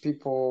bring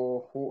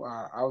people who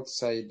are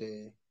outside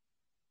the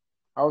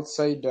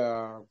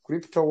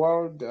crypto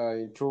world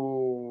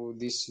into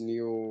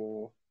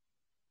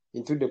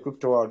the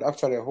crypto world?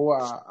 Actually, who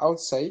are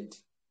outside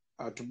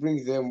to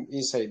bring them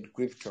inside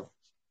crypto?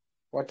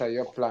 What are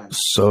your plans?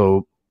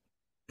 So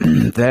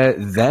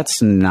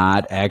that's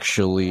not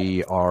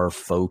actually our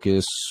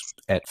focus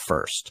at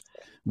first.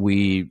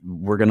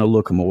 We're going to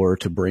look more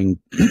to bring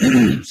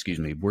excuse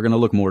me, we're going to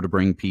look more to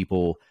bring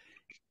people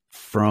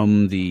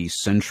from the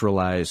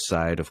centralized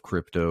side of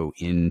crypto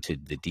into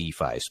the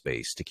DeFi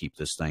space to keep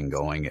this thing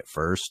going at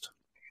first.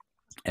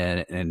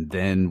 And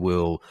then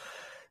we'll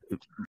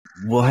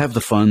have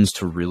the funds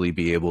to really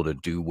be able to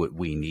do what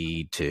we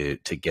need to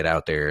get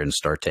out there and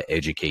start to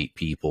educate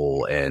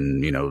people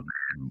and,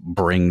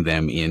 bring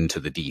them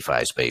into the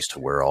DeFi space to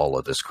where all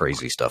of this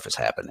crazy stuff is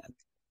happening.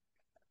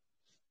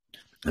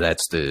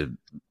 That's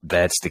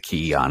the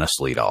key,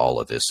 honestly, to all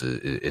of this.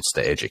 It's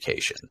the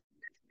education.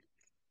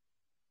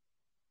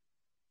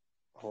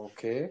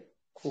 Okay,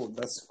 cool.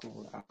 That's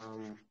cool.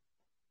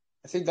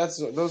 I think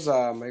those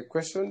are my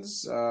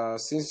questions.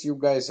 Since you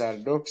guys are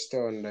doxed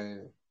on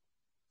the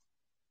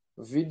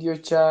video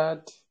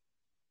chat,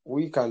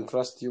 we can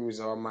trust you with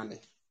our money.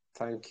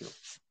 Thank you.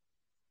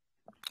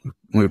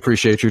 We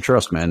appreciate your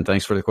trust, man.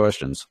 Thanks for the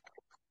questions.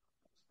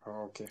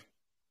 Okay.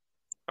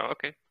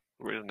 Okay,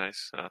 really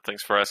nice.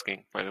 Thanks for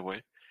asking, by the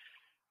way.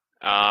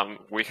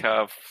 We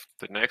have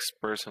the next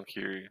person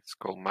here. It's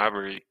called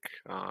Maverick.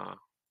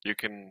 You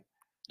can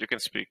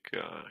speak.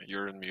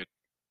 You're on mute.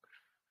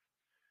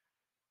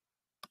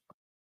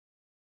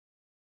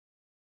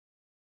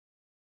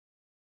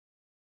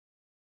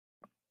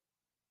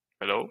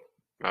 Hello,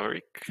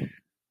 Maverick.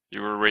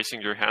 You were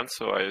raising your hand,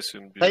 so I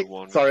assumed you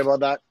wanted. Sorry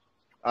about that.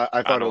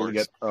 I thought no it would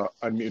get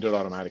unmuted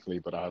automatically,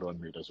 but I had to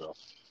unmute as well.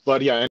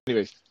 But yeah,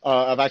 anyways,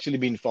 I've actually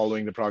been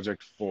following the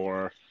project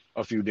for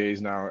a few days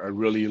now. I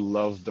really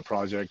love the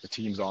project. The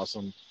team's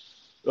awesome.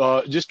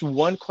 Just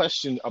one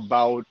question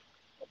about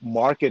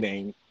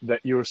marketing, that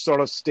you're sort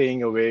of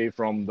staying away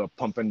from the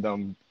pump and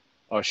dump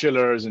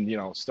shillers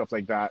and stuff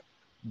like that.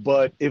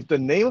 But if the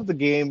name of the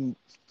game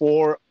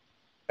for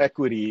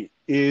equity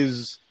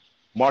is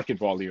market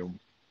volume,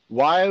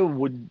 why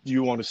would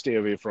you want to stay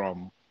away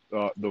from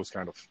those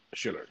kind of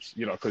shillers?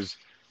 Because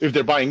if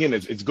they're buying in,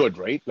 it's good,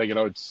 right? Like,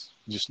 it's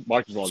just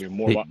market volume,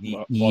 more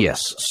volume.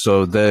 Yes.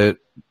 So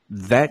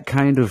that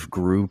kind of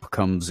group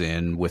comes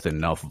in with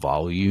enough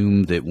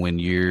volume that when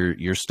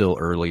you're still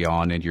early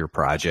on in your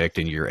project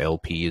and your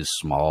LP is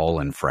small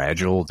and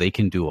fragile, they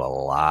can do a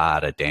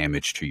lot of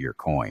damage to your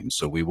coin.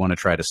 So we want to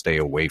try to stay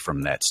away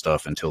from that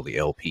stuff until the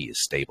LP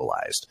is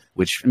stabilized,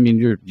 which, I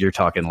mean, you're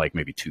talking like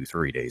maybe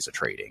 2-3 days of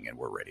trading, and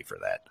we're ready for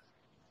that.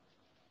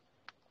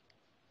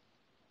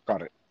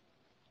 Got it.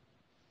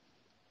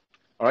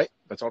 All right,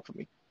 that's all for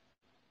me.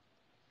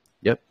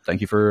 Yep.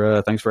 Thanks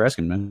for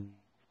asking, man.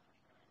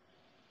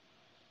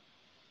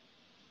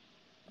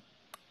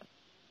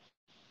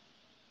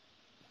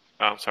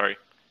 I'm sorry.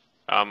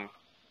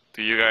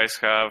 Do you guys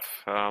have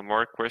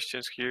more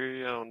questions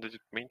here on the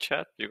main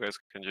chat? You guys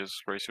can just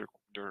raise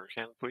your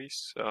hand,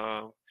 please.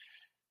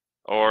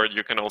 Or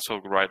you can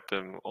also write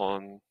them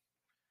on.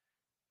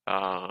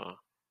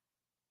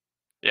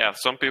 Yeah,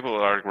 some people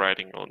are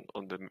writing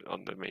on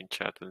the main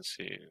chat and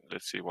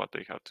let's see what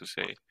they have to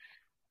say.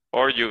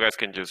 Or you guys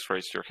can just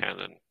raise your hand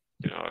and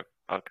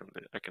I can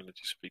let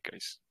you speak,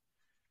 guys.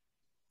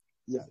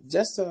 Yeah,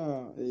 just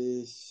a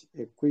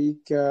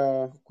quick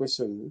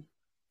question.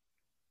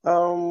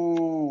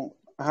 How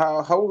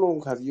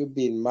long have you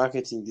been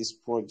marketing this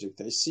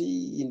project? I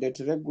see in the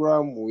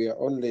Telegram we are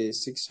only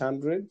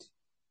 600.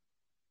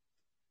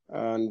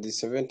 And the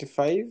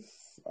 75,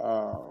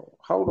 how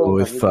long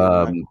have you If been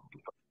working?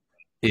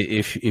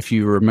 if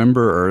you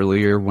remember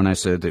earlier when I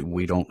said that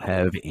we don't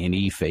have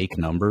any fake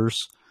numbers,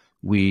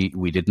 we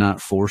did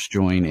not force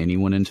join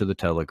anyone into the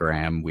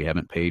Telegram. We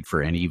haven't paid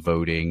for any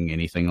voting,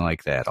 anything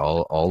like that.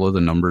 All of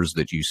the numbers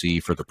that you see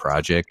for the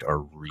project are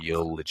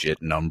real,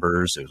 legit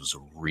numbers. It was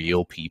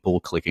real people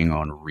clicking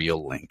on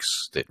real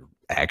links that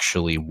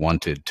actually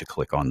wanted to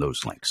click on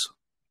those links.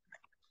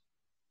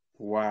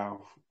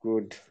 Wow,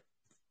 good.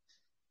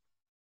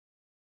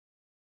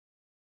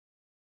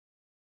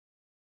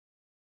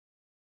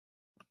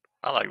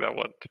 I like that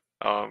one.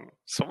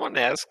 Someone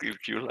asked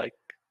if you like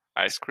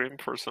ice cream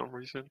for some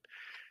reason.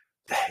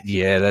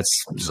 Yeah, that's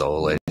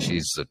Zola.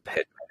 She's the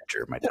head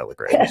manager of my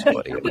Telegram. She's a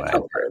buddy of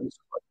mine.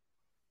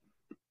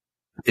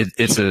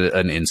 It's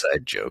an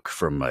inside joke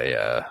from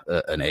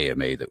an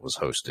AMA that was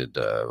hosted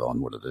on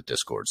one of the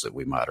Discords that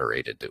we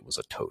moderated. It was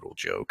a total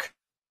joke.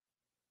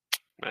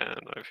 Man,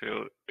 I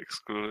feel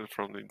excluded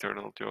from the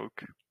internal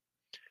joke.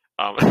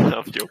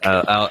 I'm joking.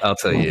 I'll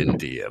tell you in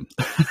DM.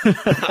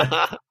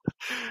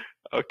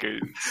 Okay,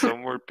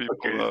 some more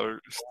people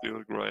are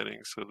still grinding,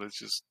 so let's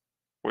just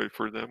wait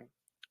for them.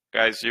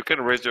 Guys, you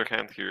can raise your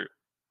hand here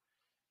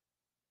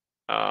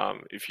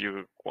if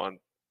you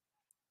want.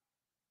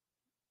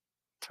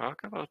 Talk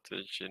about the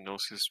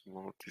Genosis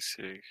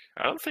multisig.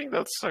 I don't think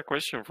that's a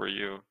question for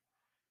you,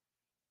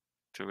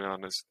 to be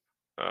honest.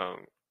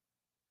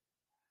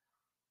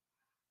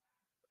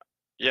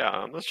 Yeah,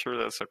 I'm not sure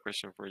that's a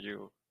question for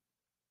you.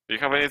 Do you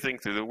have anything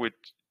to do with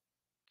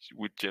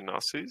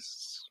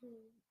Genosis?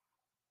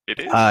 It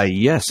is?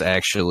 Yes,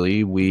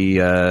 actually, we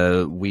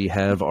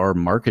have our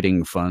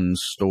marketing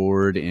funds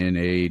stored in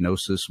a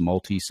Gnosis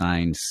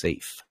multi-sign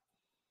safe.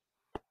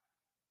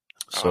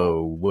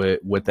 So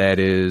what that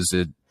is,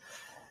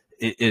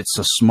 it's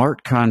a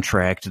smart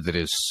contract that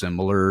is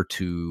similar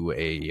to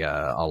a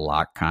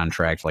lock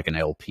contract, like an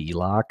LP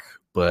lock,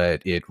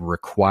 but it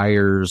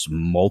requires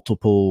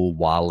multiple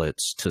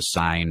wallets to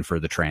sign for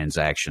the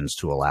transactions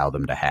to allow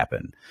them to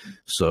happen.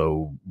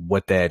 So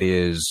what that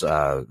is,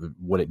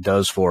 what it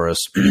does for us,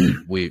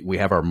 we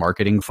have our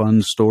marketing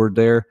funds stored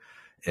there,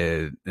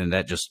 and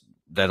that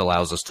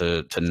allows us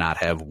to not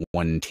have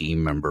one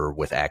team member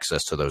with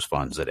access to those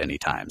funds at any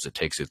times. It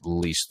takes at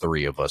least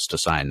 3 of us to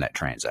sign that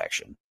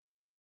transaction.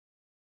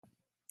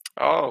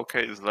 Oh,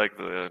 okay. It's like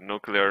the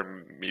nuclear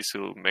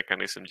missile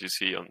mechanism you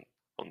see on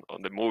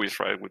the movies,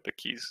 right? With the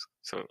keys.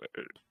 So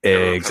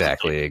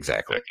Exactly.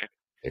 Okay.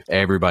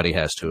 Everybody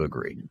has to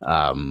agree.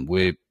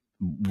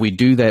 We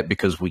do that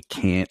because we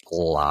can't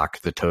lock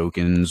the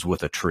tokens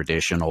with a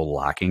traditional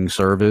locking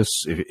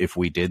service. If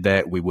we did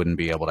that, we wouldn't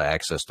be able to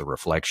access the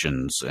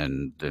reflections,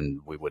 and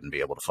then we wouldn't be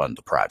able to fund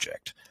the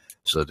project.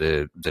 So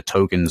the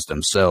tokens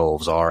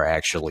themselves are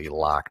actually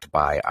locked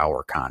by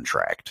our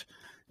contract.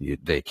 You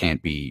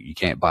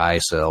can't buy,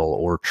 sell,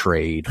 or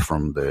trade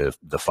from the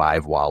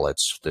 5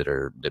 wallets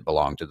that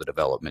belong to the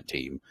development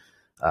team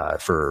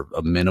for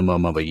a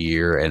minimum of a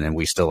year, and then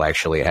we still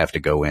actually have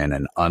to go in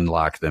and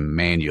unlock them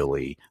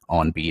manually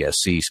on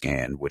BSC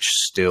scan, which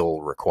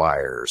still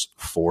requires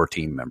 4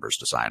 team members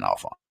to sign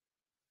off on.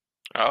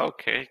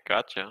 Okay,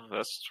 gotcha.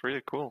 That's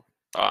really cool.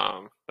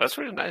 That's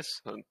really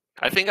nice.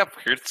 I think I've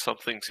heard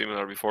something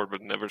similar before,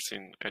 but never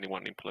seen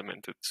anyone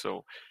implement it.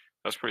 So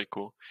that's pretty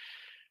cool.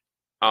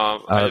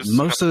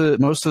 Most of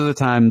the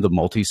time, the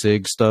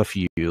multi-sig stuff,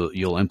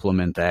 you'll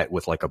implement that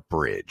with like a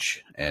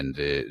bridge and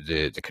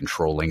the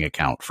controlling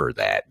account for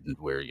that,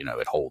 where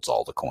it holds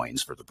all the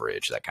coins for the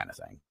bridge, that kind of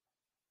thing.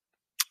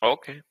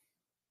 Okay,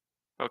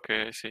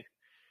 I see.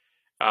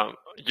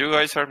 You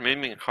guys are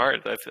memeing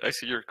hard. I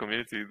see your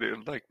community; they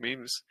like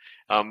memes.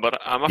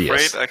 But I'm afraid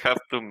Yes. I have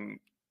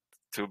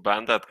to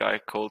ban that guy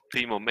called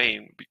Timo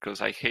Main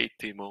because I hate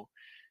Timo.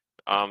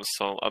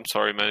 So I'm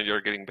sorry, man.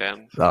 You're getting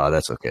banned. Oh,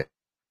 that's okay.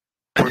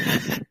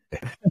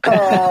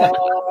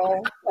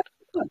 Oh.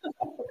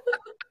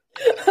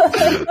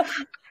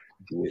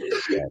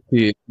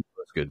 He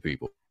was good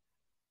people.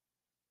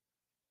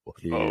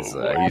 He's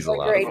a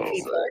lot great of fun.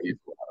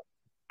 people.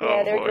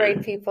 Yeah, they're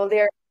great people.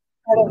 They're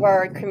part of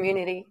our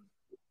community.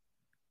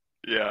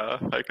 Yeah,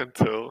 I can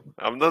tell.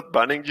 I'm not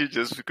banning you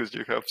just because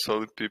you have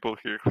solid people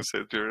here who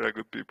said you're a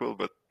good people,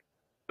 but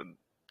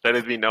let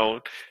it be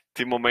known,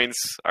 Timo Mains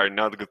are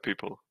not good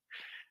people.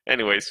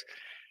 Anyways,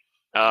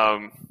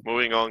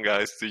 moving on,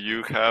 guys. Do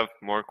you have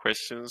more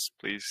questions?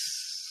 Please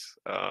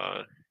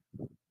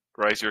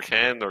raise your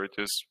hand or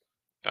just,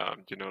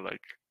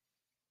 like,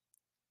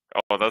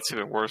 oh, that's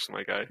even worse,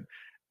 my guy.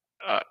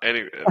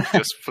 Anyway,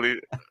 just please.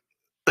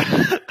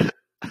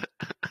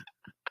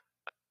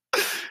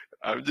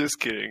 I'm just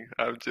kidding.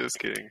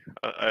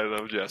 I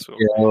love Jasper.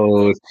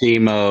 Yo,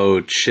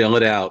 Timo, chill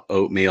it out,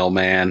 oatmeal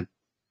man.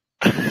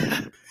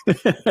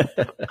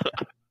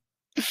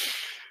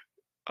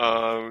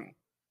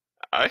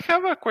 I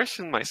have a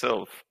question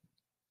myself.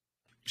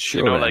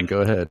 Sure, man,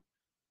 go ahead.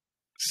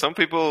 Some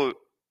people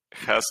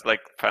has like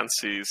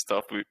fancy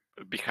stuff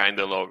behind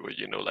the logo.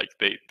 Like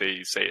they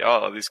say,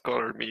 oh, this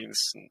color means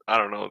I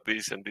don't know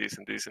this and this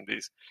and this and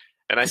this,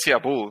 And I see a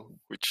bull,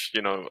 which,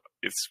 you know,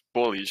 it's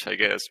bullish, I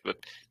guess. But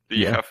do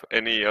you have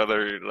any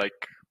other,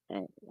 like,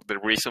 the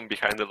reason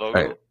behind the logo?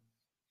 Right.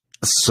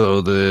 So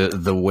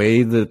the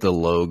way that the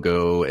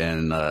logo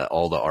and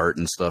all the art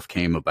and stuff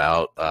came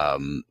about,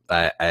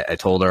 I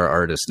told our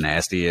artist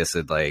Nasty, I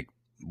said, like,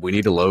 we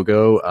need a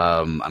logo.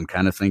 I'm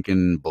kind of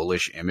thinking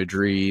bullish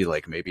imagery,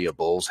 like maybe a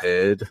bull's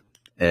head,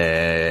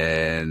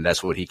 and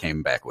that's what he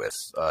came back with,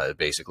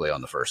 basically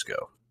on the first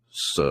go.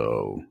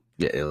 So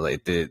yeah,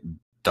 like the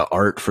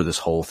art for this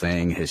whole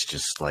thing has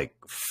just like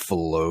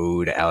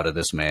flowed out of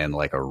this man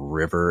like a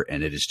river,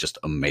 and it is just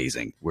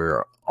amazing.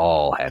 We're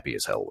all happy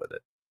as hell with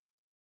it.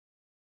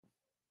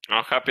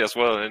 I'm happy as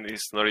well, and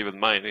it's not even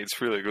mine.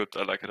 It's really good.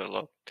 I like it a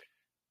lot.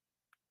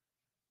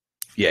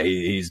 Yeah,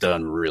 he's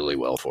done really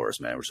well for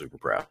us, man. We're super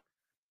proud.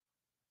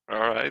 All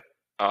right.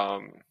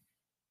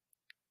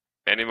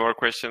 Any more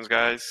questions,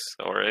 guys,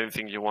 or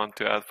anything you want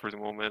to add for the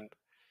moment?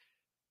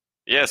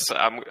 Yes,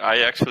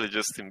 I actually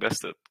just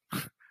invested,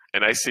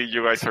 and I see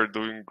you guys are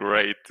doing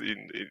great.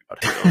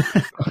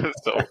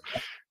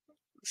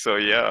 So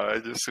yeah, I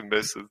just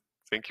invested.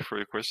 Thank you for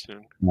your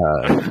question.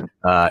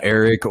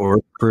 Eric or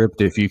Crypt,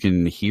 if you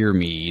can hear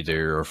me,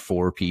 there are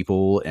 4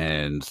 people,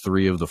 and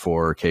 3 of the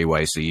 4 are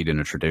KYC'd in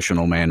a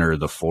traditional manner.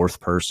 The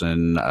 4th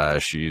person,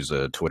 she's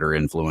a Twitter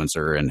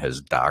influencer and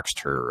has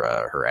doxed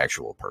her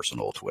actual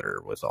personal Twitter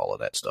with all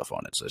of that stuff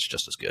on it, so it's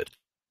just as good.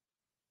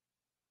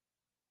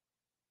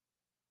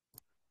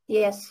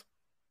 Yes.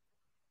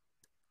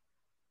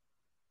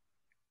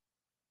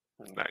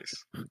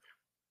 Nice.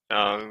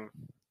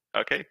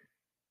 Okay.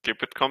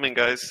 Keep it coming,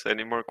 guys.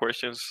 Any more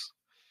questions?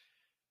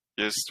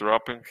 Just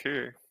drop in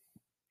here.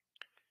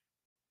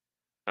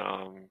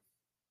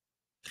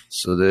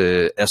 So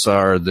the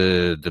SR,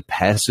 the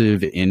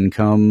passive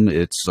income,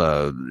 it's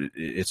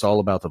all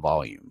about the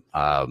volume.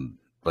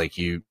 Like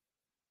you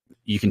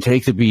can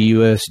take the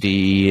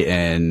BUSD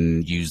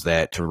and use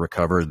that to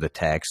recover the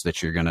tax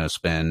that you're going to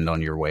spend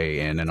on your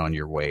way in and on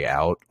your way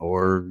out,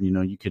 or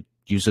you could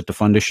use it to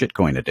fund a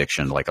shitcoin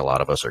addiction, like a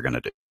lot of us are going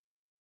to do.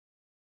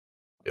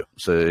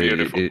 So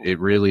it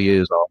really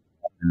is all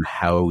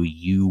how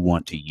you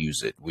want to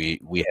use it.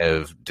 We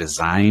have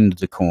designed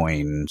the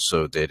coin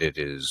so that it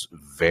is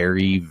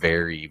very,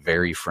 very,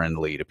 very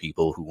friendly to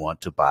people who want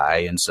to buy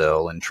and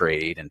sell and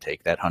trade and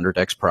take that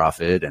 100x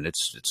profit, and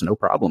it's no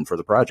problem for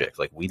the project.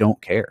 Like, we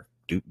don't care.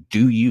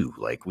 Do you?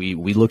 Like, we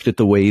looked at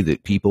the way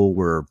that people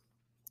were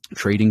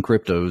trading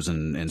cryptos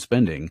and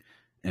spending,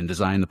 and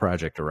designed the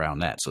project around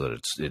that so that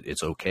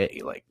it's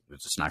okay. Like,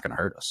 it's not going to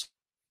hurt us.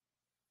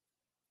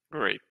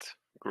 Great.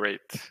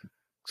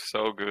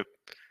 So good.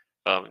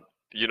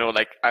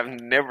 Like, I've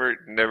never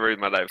in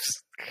my life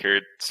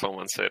heard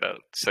someone say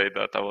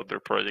that about their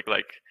project.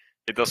 Like,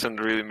 it doesn't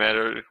really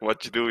matter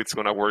what you do; it's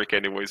gonna work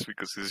anyways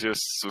because it's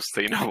just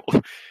sustainable.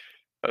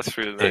 That's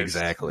really nice.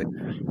 Exactly.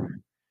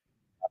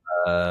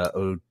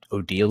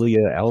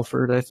 Odelia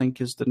Alford, I think,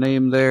 is the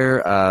name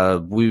there.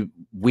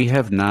 We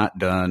have not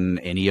done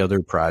any other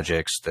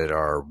projects that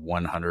are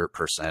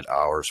 100%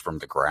 ours from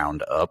the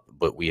ground up,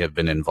 but we have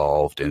been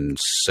involved in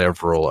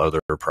several other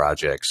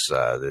projects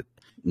that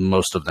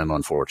most of them,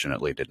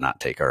 unfortunately, did not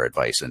take our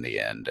advice in the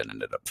end and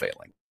ended up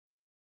failing.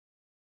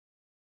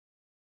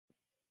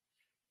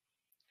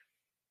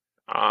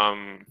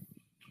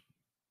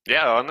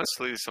 Yeah,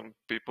 honestly, some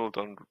people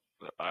don't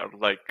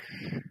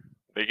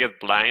they get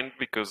blind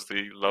because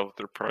they love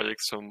their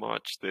project so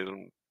much they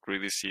don't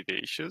really see the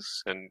issues,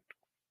 and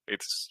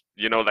it's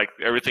like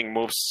everything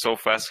moves so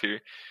fast here.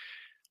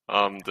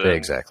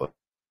 Exactly.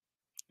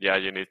 Yeah,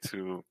 you need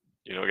to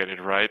get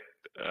it right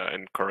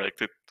and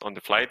correct it on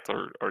the flight,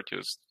 or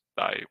just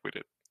die with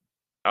it.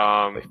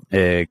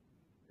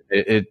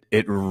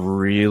 It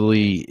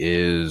really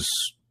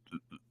is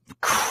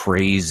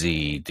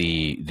crazy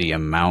the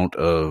amount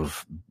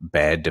of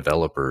bad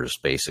developers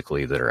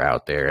basically that are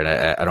out there, and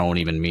I don't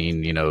even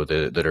mean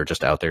that are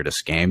just out there to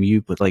scam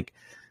you, but like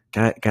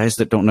guys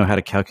that don't know how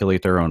to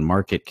calculate their own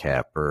market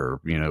cap,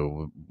 or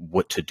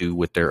what to do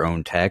with their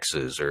own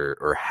taxes,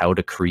 or how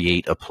to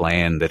create a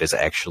plan that is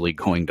actually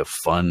going to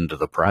fund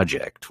the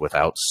project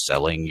without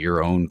selling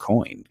your own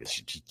coin,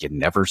 because you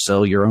never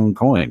sell your own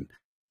coin.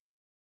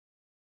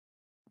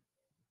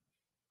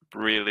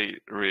 Really,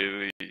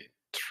 really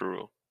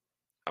true.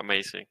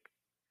 Amazing.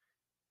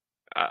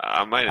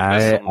 I might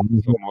invest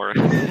some more.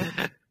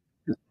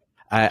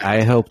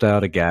 I helped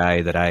out a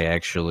guy that I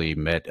actually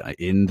met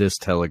in this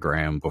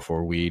Telegram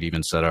before we'd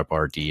even set up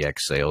our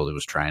Dxsale, that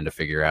was trying to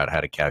figure out how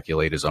to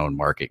calculate his own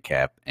market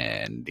cap,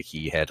 and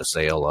he had a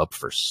sale up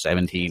for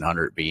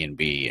 1,700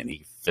 BNB, and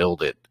he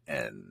filled it,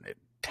 and it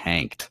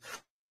tanked.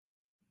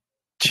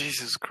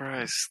 Jesus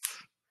Christ.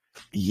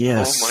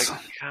 Yes. Oh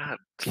my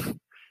God.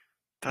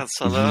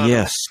 That's a lot.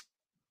 Yes.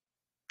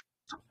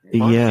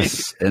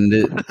 Yes, and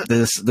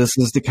this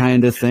is the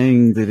kind of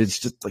thing that it's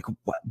just like,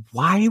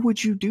 why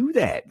would you do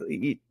that?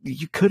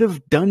 You could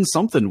have done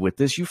something with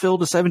this. You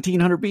filled a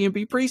 1,700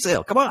 BNB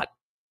pre-sale. Come on.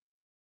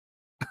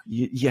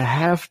 You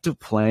have to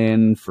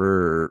plan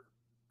for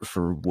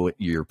what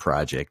your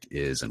project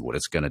is and what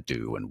it's going to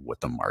do and what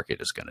the market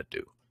is going to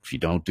do. If you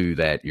don't do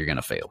that, you're going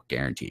to fail,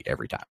 guaranteed,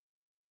 every time.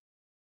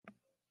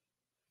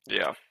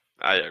 Yeah,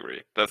 I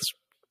agree. That's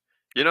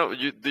do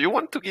you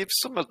want to give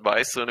some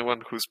advice to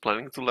anyone who's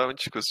planning to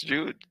launch? Because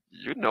you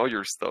know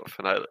your stuff,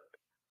 and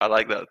I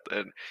like that.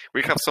 And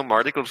we have some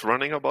articles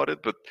running about it,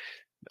 but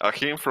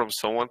hearing from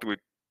someone with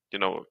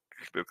that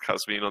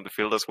has been on the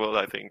field as well,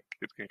 I think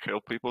it can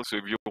help people. So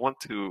if you want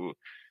to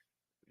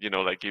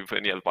like give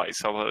any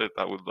advice about it,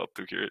 I would love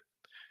to hear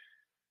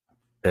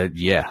it.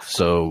 Yeah.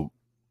 So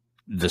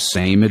the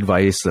same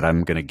advice that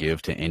I'm going to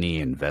give to any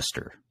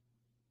investor: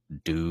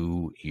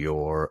 do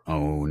your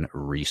own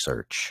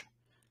research.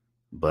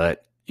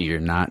 But you're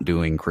not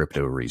doing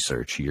crypto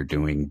research. You're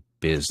doing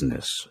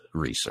business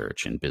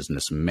research and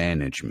business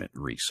management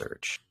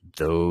research.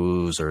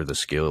 Those are the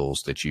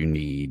skills that you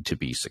need to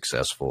be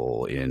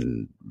successful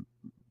in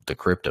the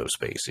crypto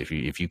space. If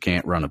you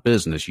can't run a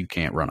business, you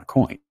can't run a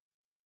coin.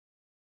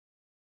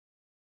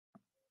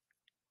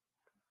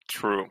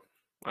 True.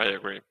 I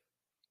agree.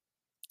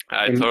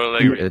 I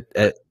totally agree.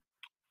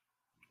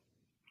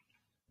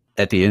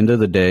 At the end of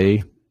the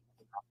day,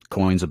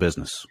 coin's a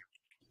business.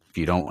 If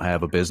you don't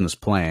have a business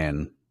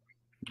plan,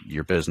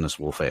 your business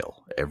will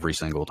fail every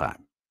single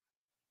time.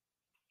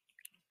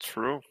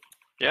 True.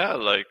 Yeah,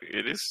 like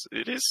it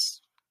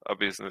is a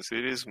business.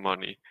 It is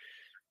money.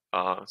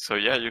 So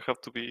yeah, you have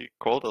to be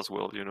cold as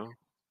well,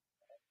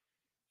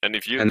 And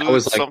if you And do that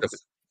was like something,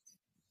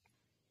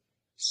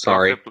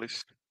 sorry. Go ahead,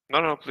 please.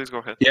 No, please go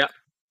ahead. Yeah.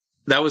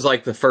 That was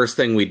like the first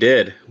thing we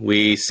did.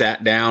 We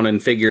sat down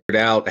and figured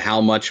out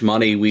how much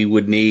money we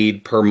would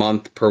need per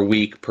month, per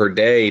week, per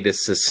day to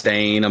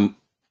sustain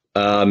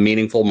a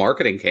meaningful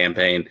marketing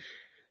campaign.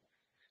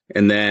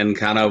 And then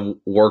kind of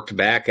worked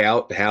back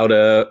out how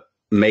to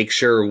make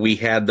sure we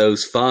had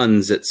those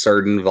funds at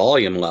certain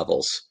volume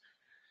levels.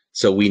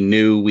 So we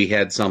knew we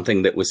had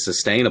something that was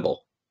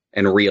sustainable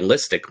and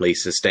realistically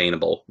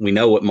sustainable. We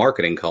know what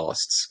marketing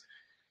costs.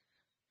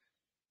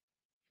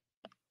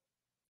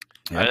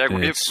 I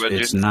agree, but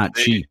it's not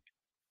cheap.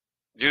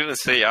 You didn't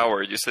say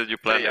hour. You said you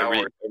plan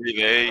every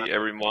day,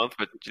 every month,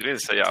 but you didn't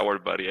say hour,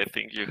 buddy. I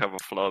think you have a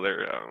flaw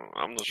there.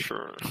 I'm not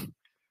sure.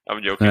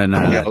 I'm joking.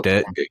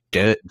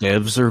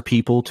 Devs are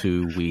people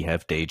too. We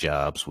have day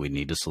jobs. We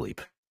need to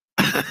sleep.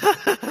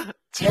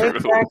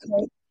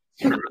 Exactly.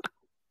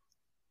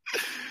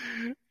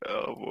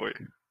 Oh boy,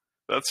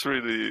 that's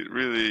really,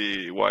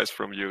 really wise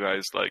from you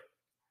guys. Like,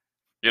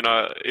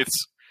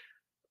 it's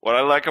what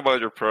I like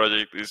about your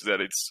project is that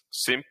it's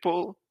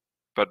simple,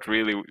 but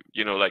really,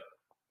 like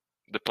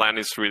the plan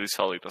is really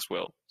solid as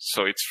well.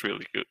 So it's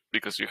really good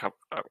because you have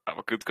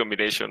a good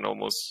combination,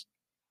 almost,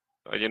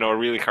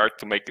 really hard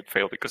to make it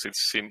fail because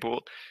it's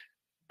simple,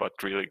 but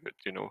really good,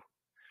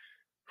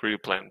 really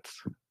planned.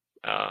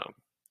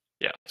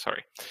 Yeah,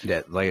 sorry.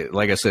 Yeah,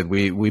 like I said,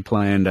 we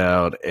planned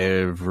out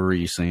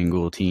every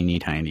single teeny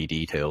tiny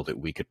detail that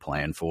we could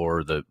plan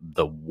for.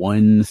 The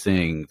one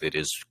thing that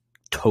is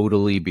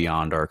totally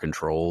beyond our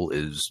control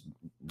is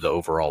the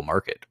overall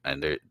market,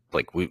 and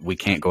we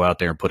can't go out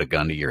there and put a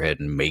gun to your head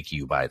and make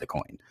you buy the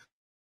coin.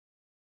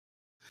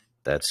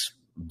 That's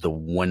the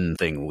one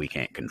thing we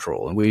can't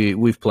control, and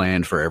we've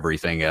planned for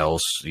everything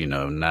else.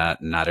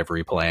 Not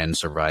every plan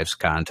survives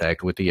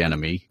contact with the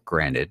enemy.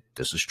 Granted,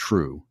 this is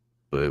true.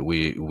 But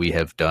we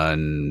have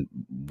done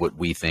what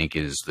we think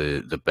is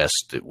the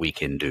best that we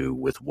can do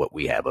with what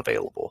we have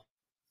available.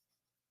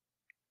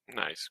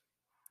 Nice.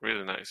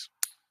 Really nice.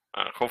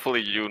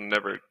 Hopefully you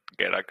never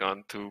get a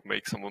gun to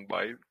make someone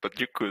buy it, but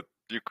you could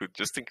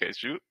just in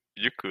case you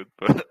could,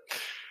 but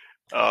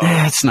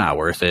it's not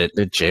worth it.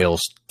 The jail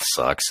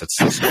sucks. It's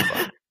so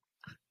fun.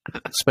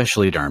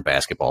 Especially during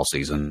basketball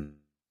season.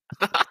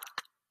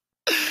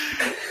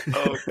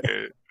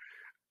 Okay.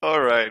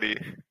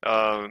 Alrighty.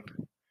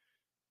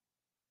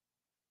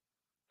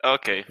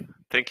 Okay,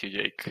 thank you,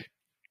 Jake.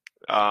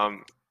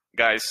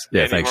 Guys,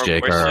 yeah, any thanks, more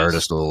Jake. questions? Our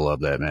artists will love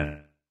that,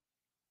 man.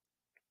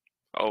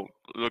 Oh,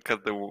 look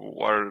at the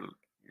water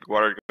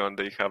gun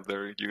they have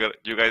there.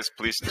 You guys,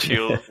 please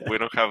chill. We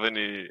don't have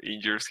any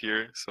injuries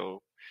here,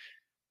 so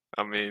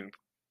I mean,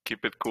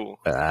 keep it cool.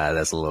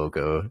 That's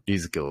Loco.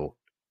 He's cool.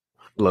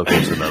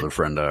 Loco's another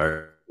friend of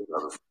ours.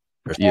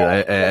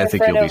 Yeah, I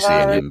think you'll be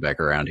seeing him back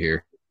around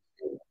here.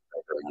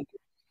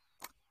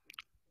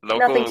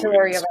 Loco Nothing to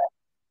worry about.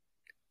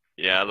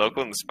 Yeah,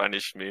 loco in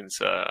Spanish means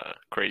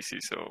crazy,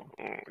 so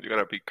you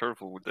gotta be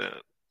careful with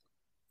that.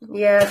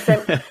 Yeah,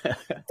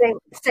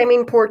 same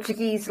in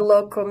Portuguese.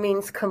 Loco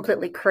means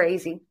completely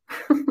crazy.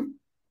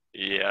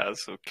 Yeah,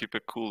 so keep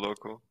it cool,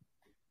 loco.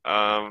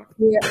 Yeah,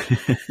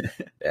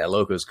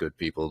 Loco's good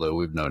people, though.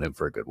 We've known him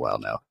for a good while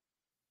now.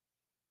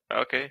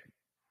 Okay,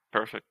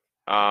 perfect.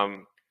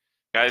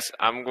 Guys,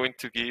 I'm going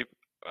to give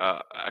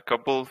a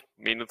couple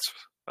minutes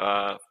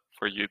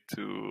for you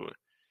to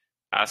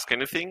ask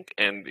anything,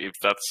 and if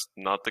that's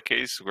not the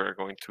case, we're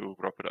going to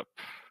wrap it up.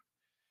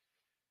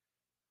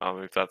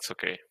 If that's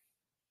okay.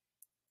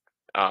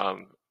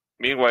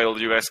 Meanwhile,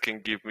 you guys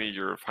can give me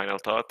your final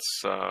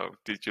thoughts.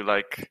 Did you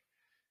like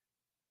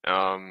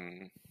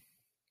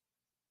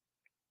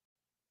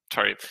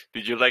sorry,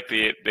 did you like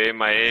the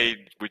MIA?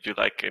 Would you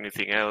like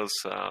anything else?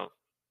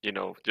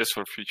 Just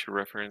for future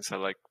reference, I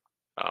like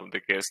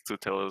the guests to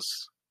tell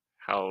us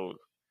how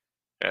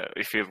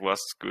if it was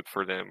good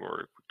for them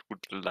or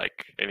would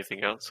like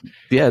anything else.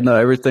 Yeah, no,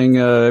 everything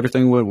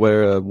went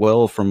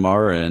well from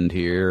our end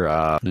here.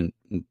 And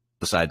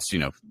besides,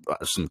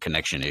 some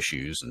connection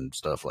issues and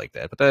stuff like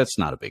that, but that's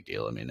not a big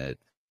deal. I mean,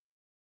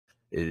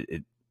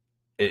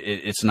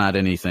 it's not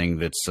anything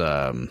that's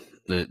going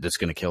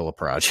to kill a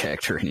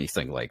project or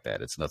anything like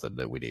that. It's nothing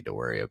that we need to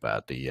worry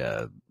about.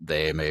 The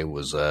AMA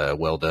was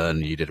well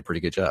done. You did a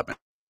pretty good job, man.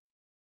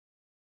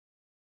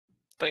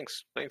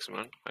 Thanks,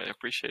 man. I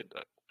appreciate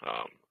that.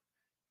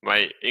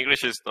 My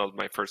English is not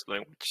my first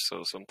language,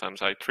 so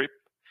sometimes I trip.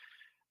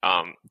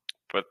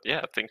 But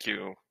yeah, thank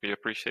you. We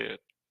appreciate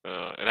it.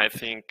 And I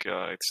think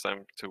it's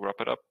time to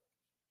wrap it up.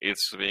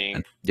 It's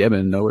been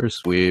man, no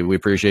worries. We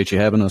appreciate you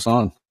having us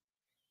on.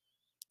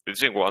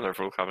 It's been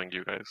wonderful having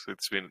you guys.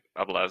 It's been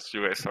a blast.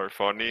 You guys are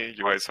funny.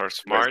 You guys are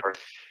smart,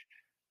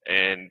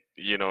 and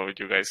you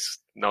guys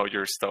know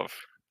your stuff.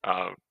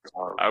 I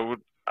would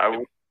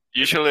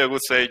usually I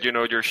would say you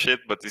know your shit,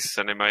 but this is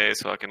an MIA,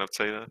 so I cannot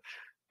say that.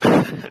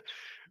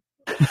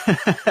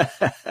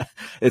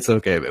 It's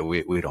okay, but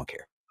we don't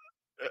care.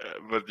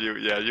 But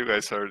you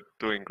guys are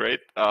doing great.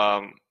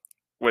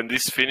 When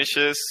this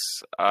finishes,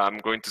 I'm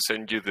going to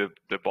send you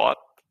the bot,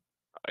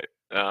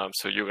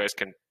 so you guys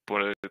can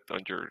put it on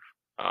your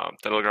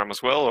Telegram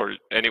as well or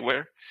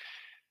anywhere.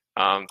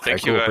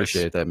 Thank you guys.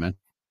 Appreciate that, man.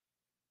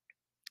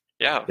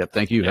 Yeah. Yep.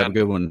 Thank you. Yeah. Have a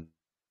good one.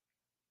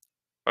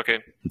 Okay.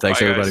 Thanks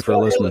Bye, everybody guys. for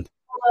listening.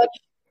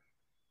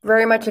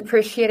 Very much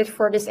appreciated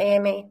for this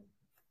AMA.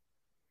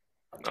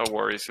 No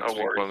worries. It's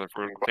been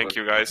wonderful. Thank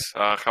you guys.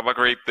 Have a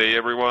great day,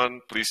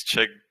 everyone. Please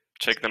check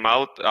them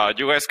out.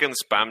 You guys can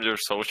spam your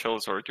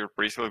socials or your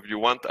pre-sale if you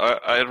want.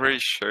 I already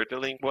shared the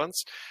link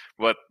once,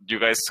 but you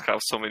guys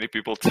have so many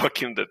people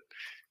talking that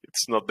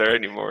it's not there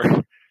anymore.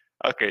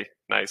 Okay,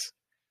 nice.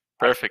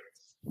 Perfect.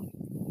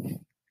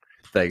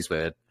 Thanks,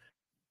 man.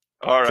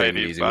 All Take it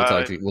righty. easy.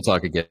 Bye. We'll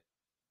talk again.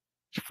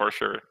 For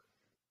sure.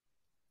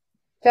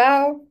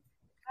 Ciao.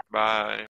 Bye.